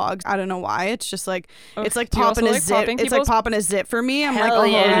out of dogs. I don't know why. It's just like, it's like popping a zit. It's like popping a zit for me. I'm like, oh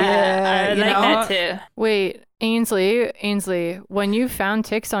yeah. I like that too. Wait, Ainsley, when you found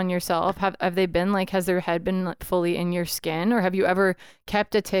ticks on yourself, have they been like, has their head been like, fully in your skin, or have you ever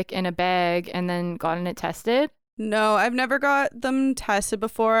kept a tick in a bag and then gotten it tested? No, I've never got them tested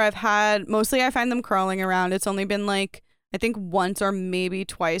before. I find them crawling around. It's only been like, I think once or maybe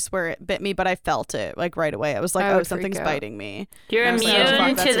twice where it bit me, but I felt it like right away. I was like, oh, something's biting me. You're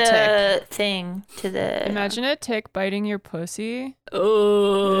immune to the thing, Imagine a tick biting your pussy.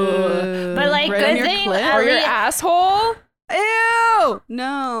 Oh. But like, right good thing. Or your asshole. Ew!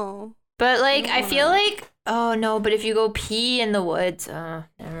 No. But like, I feel like, oh no, but if you go pee in the woods, never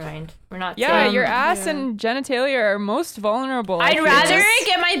mind. We're not. Yeah, your ass and genitalia are most vulnerable. I'd rather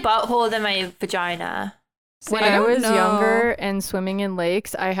get my butthole than my vagina. When I was younger and swimming in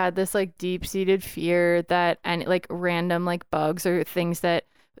lakes, I had this like deep-seated fear that like random like bugs or things that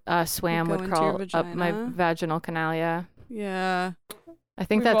swam would crawl up my vaginal canal. Yeah. I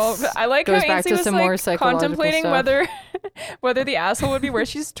think I like goes how back Ainsley to was some like more psychological contemplating stuff. whether the asshole would be where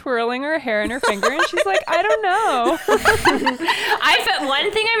she's twirling her hair in her finger, and she's like, I don't know.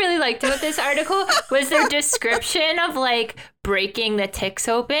 One thing I really liked about this article was their description of like breaking the ticks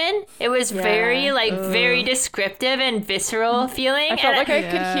open. It was very descriptive and visceral feeling. I felt like I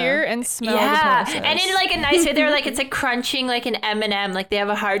could hear and smell the process. And in like a nice way, they're like, it's like crunching like an M&M, like they have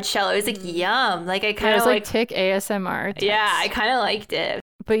a hard shell. It was like yum. Like I kind of like tick ASMR. Ticks. Yeah, I kind of liked it.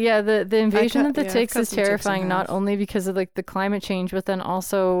 But yeah, the invasion of the ticks is terrifying, not only because of like the climate change, but then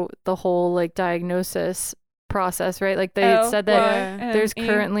also the whole like diagnosis process, right? Like they said that there's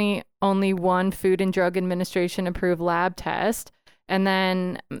currently only one Food and Drug Administration approved lab test. And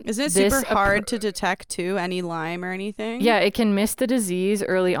then isn't it super hard to detect too, any Lyme or anything? Yeah, it can miss the disease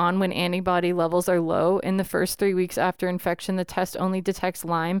early on when antibody levels are low. In the first 3 weeks after infection, the test only detects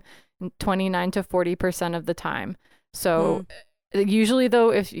Lyme 29 to 40% of the time. So usually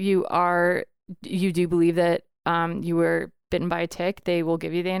though, if you do believe that you were bitten by a tick, they will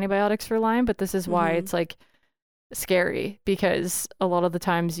give you the antibiotics for Lyme. But this is why it's like scary, because a lot of the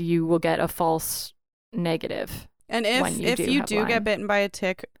times you will get a false negative. And if you do get bitten by a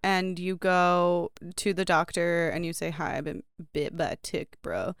tick and you go to the doctor and you say, hi, I've been bit by a tick,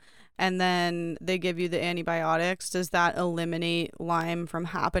 bro, and then they give you the antibiotics, does that eliminate Lyme from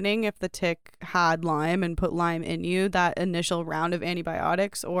happening if the tick had Lyme and put Lyme in you, that initial round of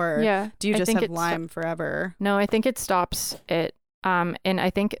antibiotics? Or do you just have Lyme forever? No, I think it stops it. And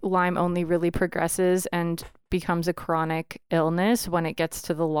I think Lyme only really progresses and becomes a chronic illness when it gets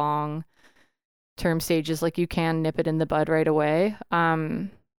to the long-term stages. Like, you can nip it in the bud right away.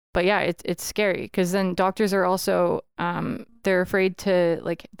 But yeah, it's scary because then doctors are also, they're afraid to,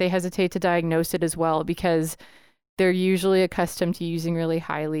 like, they hesitate to diagnose it as well because they're usually accustomed to using really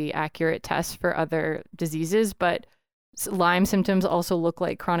highly accurate tests for other diseases. But Lyme symptoms also look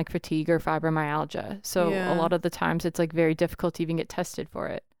like chronic fatigue or fibromyalgia. So a lot of the times it's like very difficult to even get tested for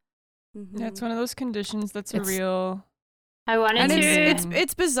it. Yeah, it's one of those conditions that's real. I wanted to.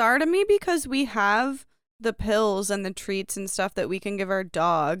 It's bizarre to me because we have the pills and the treats and stuff that we can give our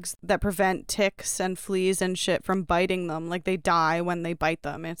dogs that prevent ticks and fleas and shit from biting them. Like, they die when they bite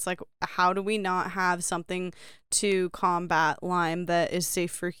them. It's like, how do we not have something to combat Lyme that is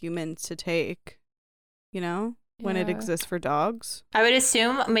safe for humans to take, you know, when it exists for dogs? I would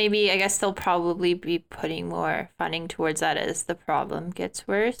assume I guess they'll probably be putting more funding towards that as the problem gets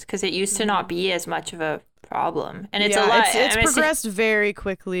worse, because it used to not be as much of a problem, and it's a lot. It's progressed very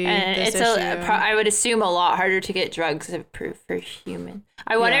quickly, and it's I would assume a lot harder to get drugs approved for human.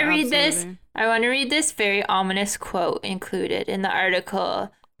 I want to read this. I want to read this very ominous quote included in the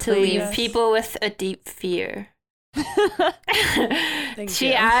article to leave people with a deep fear. They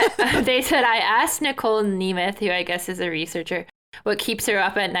said, I asked Nicole Nemeth, who I guess is a researcher, what keeps her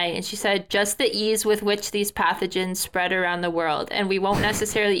up at night, and she said, just the ease with which these pathogens spread around the world, and we won't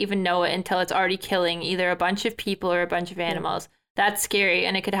necessarily even know it until it's already killing either a bunch of people or a bunch of animals. That's scary,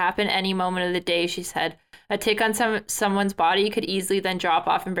 and it could happen any moment of the day, she said. A tick on someone's body could easily then drop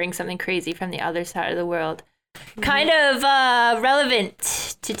off and bring something crazy from the other side of the world. Kind of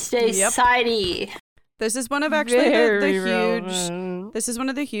relevant to today's society. This is one of actually this is one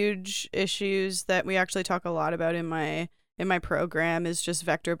of the huge issues that we actually talk a lot about in my program, is just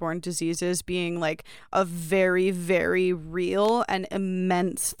vector-borne diseases being like a very, very real and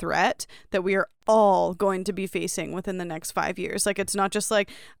immense threat that we are all going to be facing within the next 5 years. Like, it's not just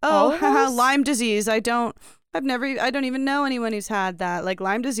like, Lyme disease. I don't even know anyone who's had that. Like,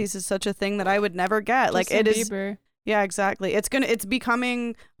 Lyme disease is such a thing that I would never get. Like, it is. Yeah, exactly. It's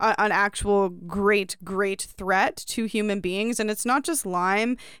becoming an actual great threat to human beings. And it's not just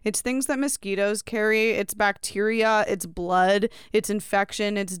Lyme. It's things that mosquitoes carry. It's bacteria, it's blood, it's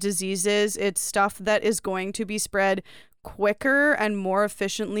infection, it's diseases. It's stuff that is going to be spread quicker and more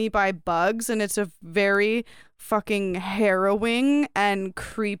efficiently by bugs. And it's a very fucking harrowing and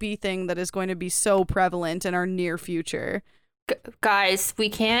creepy thing that is going to be so prevalent in our near future. Guys, we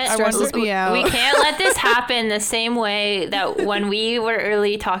can't let this happen the same way that when we were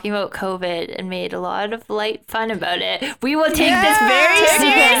early talking about COVID and made a lot of light fun about it. We will take this very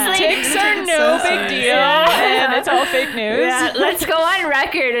seriously. Ticks are no big deal, and it's all fake news. Yeah, let's go on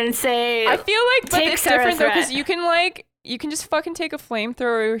record and say I feel like but it's different though, because you can just fucking take a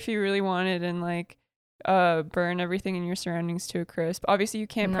flamethrower if you really wanted and like burn everything in your surroundings to a crisp. Obviously you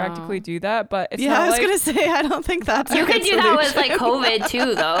can't practically do that, but it's not I was gonna say I don't think that's you could do that with like COVID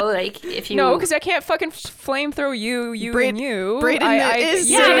too though, like if you because I can't fucking flamethrow you and you. Braden is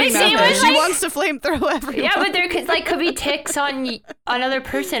saying that she wants to flamethrow everyone. Yeah, but there could be ticks on another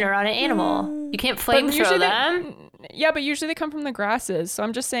person or on an animal. You can't flamethrow them. But usually they come from the grasses, so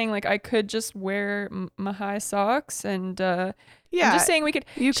I'm just saying like I could just wear my high socks and I'm just saying we could.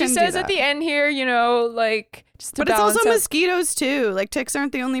 She says at the end here, you know, like just to but it's also mosquitoes too. Like, ticks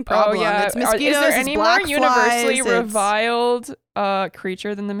aren't the only problem. Oh yeah, it's mosquitoes. Is there any more universally flies, reviled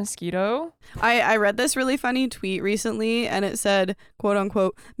creature than the mosquito? I read this really funny tweet recently, and it said, "quote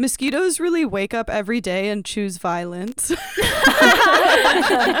unquote," mosquitoes really wake up every day and choose violence. They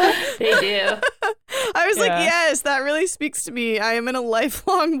do. I was like, yes, that really speaks to me. I am in a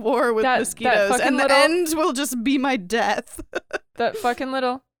lifelong war with mosquitoes, and the end will just be my death. That fucking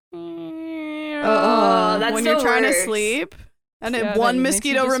little. That's when you're trying to sleep. And one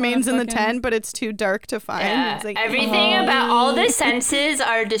mosquito remains in the tent, but it's too dark to find. Yeah. It's like, everything about all the senses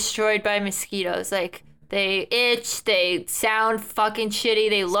are destroyed by mosquitoes. Like, they itch, they sound fucking shitty,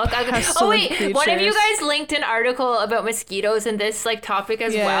 they look ugly. Oh wait, one of you guys linked an article about mosquitoes and this like topic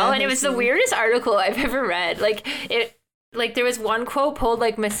as well, and it was the weirdest article I've ever read. Like there was one quote pulled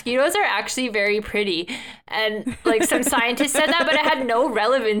like, mosquitoes are actually very pretty, and like some scientist said that, but it had no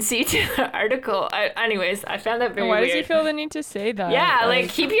relevancy to the article. Anyways, I found that very weird. Why does he feel the need to say that? Yeah, like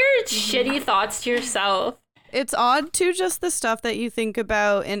keep your shitty thoughts to yourself. It's odd too, just the stuff that you think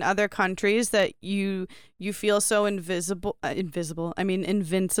about in other countries that you feel so invincible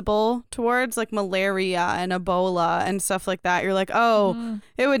towards, like malaria and Ebola and stuff like that. You're like, oh,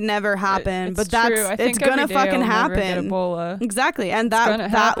 it would never happen, but it's gonna fucking happen. Ebola. Exactly, and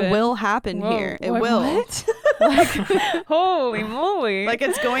that will happen here. It will. What? Like, holy moly! Like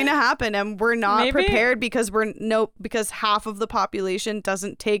it's going to happen, and we're not prepared because because half of the population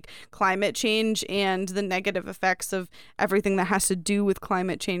doesn't take climate change and the negative effects of everything that has to do with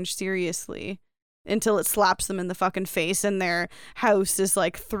climate change seriously until it slaps them in the fucking face and their house is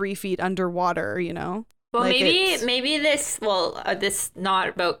like 3 feet underwater, you know? Well, like maybe this not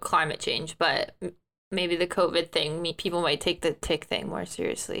about climate change, but maybe the COVID thing, people might take the tick thing more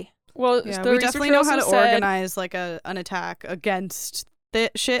seriously. Well, yeah, we definitely know how to organize like an attack against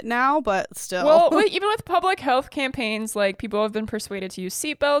that shit now, but still. Well, even with public health campaigns, like people have been persuaded to use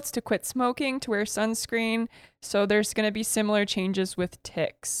seatbelts, to quit smoking, to wear sunscreen. So there's going to be similar changes with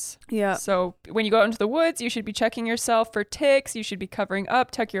ticks. Yeah. So when you go out into the woods, you should be checking yourself for ticks. You should be covering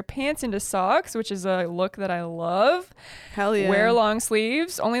up, tuck your pants into socks, which is a look that I love. Hell yeah. Wear long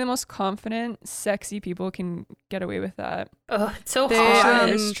sleeves. Only the most confident, sexy people can get away with that. Oh, it's so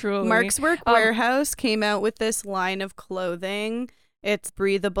hard. Truly. Mark's Work Warehouse came out with this line of clothing. It's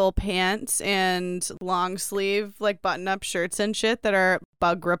breathable pants and long sleeve, like button up shirts and shit that are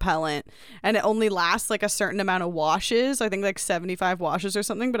bug repellent. And it only lasts like a certain amount of washes. I think like 75 washes or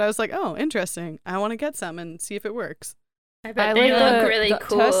something. But I was like, oh, interesting. I want to get some and see if it works. I bet they look really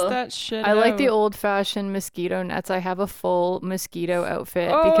cool. Test that shit I like out. the old-fashioned mosquito nets. I have a full mosquito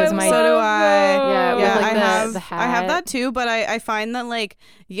outfit so because do I. Yeah, with like the hat. I have that too, but I find that like,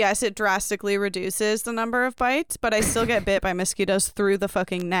 yes, it drastically reduces the number of bites, but I still get bit by mosquitoes through the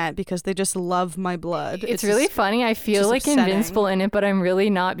fucking net because they just love my blood. It's really funny. I feel like upsetting. invincible in it, but I'm really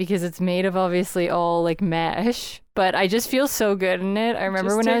not because it's made of obviously all like mesh. But I just feel so good in it. I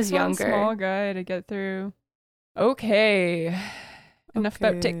remember when I was younger. One small guy to get through. Okay. Enough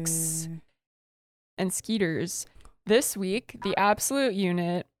about ticks and skeeters. This week, the absolute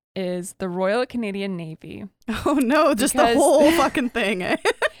unit is the Royal Canadian Navy. Oh no, just the whole fucking thing. Eh?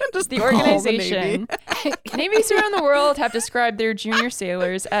 Just the organization. Navies around the world have described their junior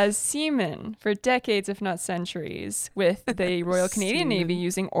sailors as seamen for decades, if not centuries, with the Royal Canadian Navy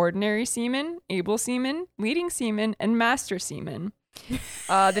using ordinary seamen, able seamen, leading seamen, and master seamen.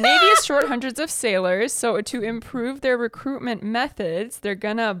 The Navy is short hundreds of sailors, so to improve their recruitment methods, they're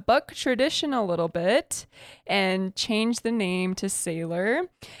gonna buck tradition a little bit and change the name to sailor.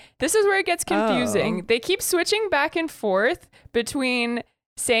 This is where it gets confusing. They keep switching back and forth between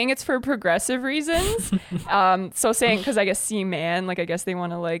saying it's for progressive reasons. So saying, because I guess Seaman, like I guess they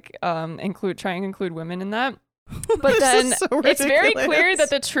want to like try and include women in that. But then it's very clear that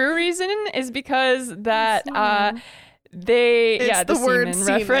the true reason is because that the word semen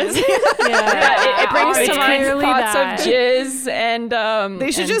reference. It brings to mind thoughts of jizz and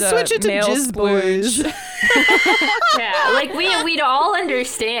they should just switch it to jizz boys. Yeah, like we'd all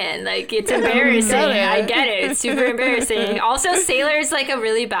understand. Like it's embarrassing. I get it. It's super embarrassing. Also, sailor is like a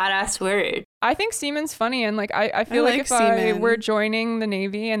really badass word. I think semen's funny, and like I feel like if I were joining the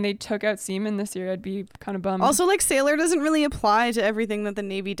Navy and they took out semen this year, I'd be kind of bummed. Also, like sailor doesn't really apply to everything that the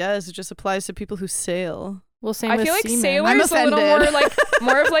Navy does. It just applies to people who sail. Well, same I with feel like seamen. sailor's a little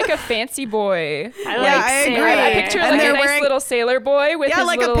more of like a fancy boy. I agree. I picture like a nice little sailor boy with his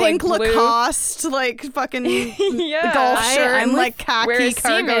like little, a pink like, Lacoste, like fucking golf shirt and like khaki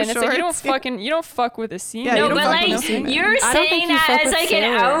cargo shorts. It's like you don't fuck with a seaman. Yeah, no, but like you're saying that as like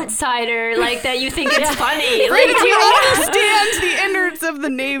an outsider, like that you think it's funny. Like do you understand the innards of the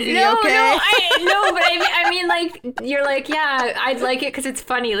Navy? No, okay? but I mean, like you're like, yeah, I'd like it because it's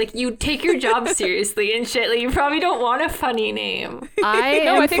funny. Like you take your job seriously and shit. Like you probably don't want a funny name.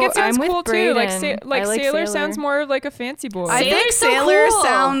 I think it sounds cool too. Like sailor sounds more like a fancy boy. I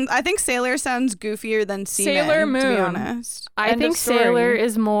think sailor sounds goofier than seaman. Sailor Moon, to be honest. I think sailor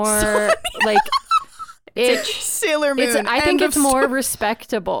is more like. Sailor Moon. I think it's more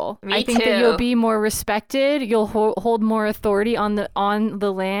respectable. I think that you'll be more respected. You'll hold more authority on the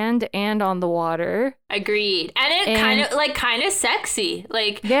land and on the water. Agreed. And it kind of sexy.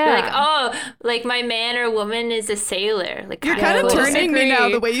 Like you're like, oh, like my man or woman is a sailor. Like you're kind of turning me now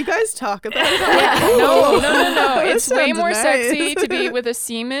the way you guys talk about it. No. It's way more sexy to be with a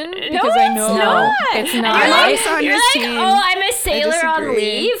seaman because I know it's not. You're like, oh, I'm a sailor on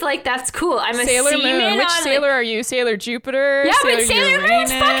leave. Like that's cool. I'm a Sailor seaman. Which sailor are you? Sailor Jupiter? Yeah, Sailor but Sailor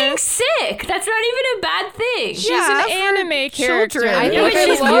Moon's Uranus? fucking sick. That's not even a bad thing. She's an anime character. I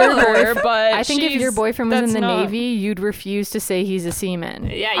think if you're bored boyfriend was in that's the not- Navy, you'd refuse to say he's a seaman.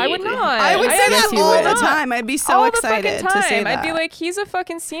 Yeah, I you- would not. I would say Yes, that you all would. the time. I'd be so all excited the fucking to say time. that. I'd be like, he's a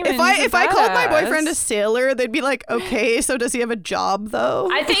fucking seaman. if I called my badass. boyfriend a sailor, they'd be like, okay, so does he have a job though?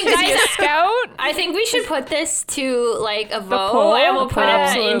 I think Is he a guys, scout? I think we should put this to like a vote, poll? and we'll put it on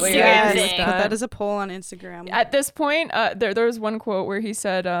Absolutely. Instagram Yes, thing. put that as a poll on Instagram. At this point, there was one quote where he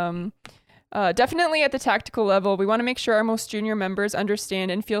said, definitely at the tactical level, we want to make sure our most junior members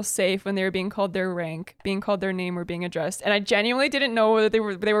understand and feel safe when they are being called their rank, being called their name, or being addressed. And I genuinely didn't know whether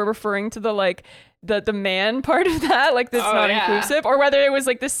they were referring to the like the man part of that, like that's not inclusive, or whether it was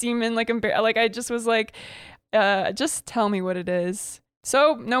like the seaman, like like I just was like, just tell me what it is.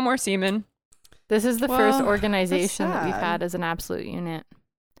 So no more seamen. This is the Well, first organization that we've sad. had as an absolute unit.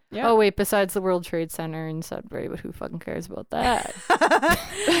 Yeah. Oh wait, besides the World Trade Center in Sudbury, but who fucking cares about that?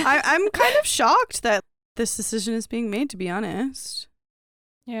 I'm kind of shocked that this decision is being made, to be honest.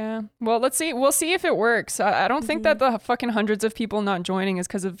 Yeah. Well, let's see. We'll see if it works. I don't think that the fucking hundreds of people not joining is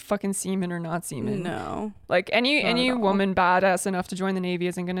because of fucking seamen or not seamen. No. Like any Not at all. woman badass enough to join the Navy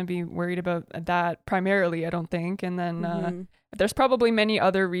isn't going to be worried about that primarily, I don't think. And then Mhm. there's probably many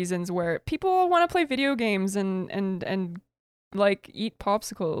other reasons where people want to play video games and like eat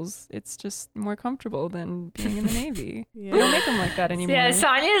popsicles. It's just more comfortable than being in the Navy. Yeah. They don't make them like that anymore. Yeah,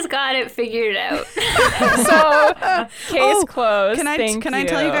 Sonia's got it figured out. So case Oh, close. Can I tell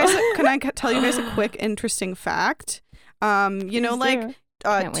you guys? Can I tell you guys a quick interesting fact? You know, Please like do.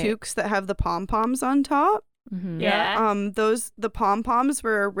 Can't wait. toques that have the pom poms on top. Mhm. Yeah. The pom poms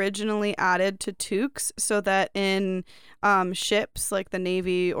were originally added to toques so that in ships like the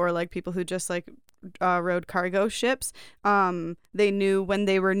Navy or like people who just like rode cargo ships, they knew when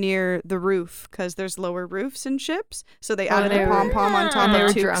they were near the roof because there's lower roofs in ships, so they added they a were- pom pom on top And they of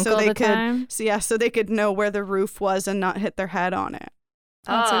were toques drunk so all they the could time. so they could know where the roof was and not hit their head on it. It's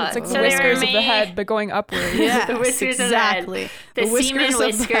like so the they were whiskers of the made- head, but going upwards. Yes, The whiskers of the head. exactly. The seaman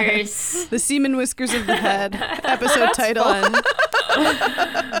whiskers of the head. whiskers. The seaman whiskers of the head. Episode That's title. fun.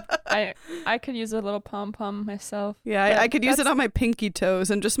 I could use a little pom pom myself. Yeah, but I could use it that's- on my pinky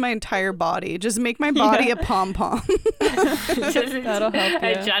toes and just my entire body. Just make my body a pom pom. That'll help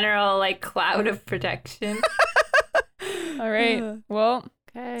A you. general like cloud of protection. All right. Well,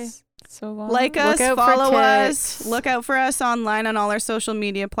 Okay. so long. Like Look us, out for follow us, ticks. look out for us online on all our social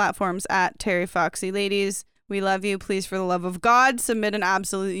media platforms at Terry Foxy Ladies. We love you. Please, for the love of God, submit an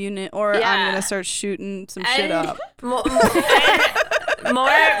absolute unit, or I'm Yeah. gonna start shooting some shit And up.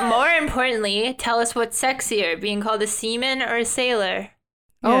 more importantly, tell us what's sexier, being called a seaman or a sailor.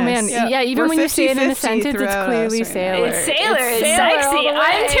 Oh Yes. man, yeah. Even We're when you say it in a 50-50 sentence, it's throughout clearly us right now. sailor. It's sailor. It's sailor sexy. all the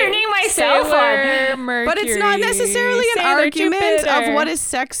I'm way. turning myself on. Sailor Mercury. But it's not necessarily an Sailor argument Jupiter. of what is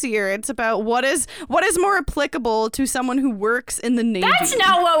sexier. It's about what is more applicable to someone who works in the Navy. That's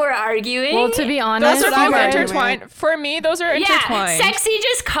not what we're arguing. Well, to be honest, Those are what I'm both arguing. intertwined. For me, those are yeah, intertwined. sexy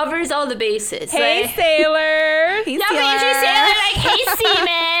just covers all the bases. Hey, like, sailor. no, but you just say like, hey,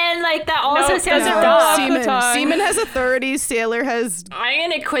 seaman. Like, that also sounds doesn't wrong. roll off the Seaman. tongue. Seaman has authority. Sailor has. I'm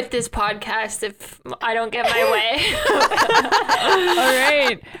going to quit this podcast if I don't get my way. All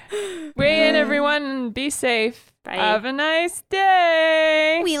right. Weigh in, everyone. Be safe. Bye. Have a nice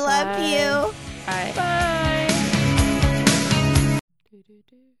day. We love Bye. you. Bye. Bye. Do, do,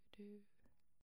 do, do.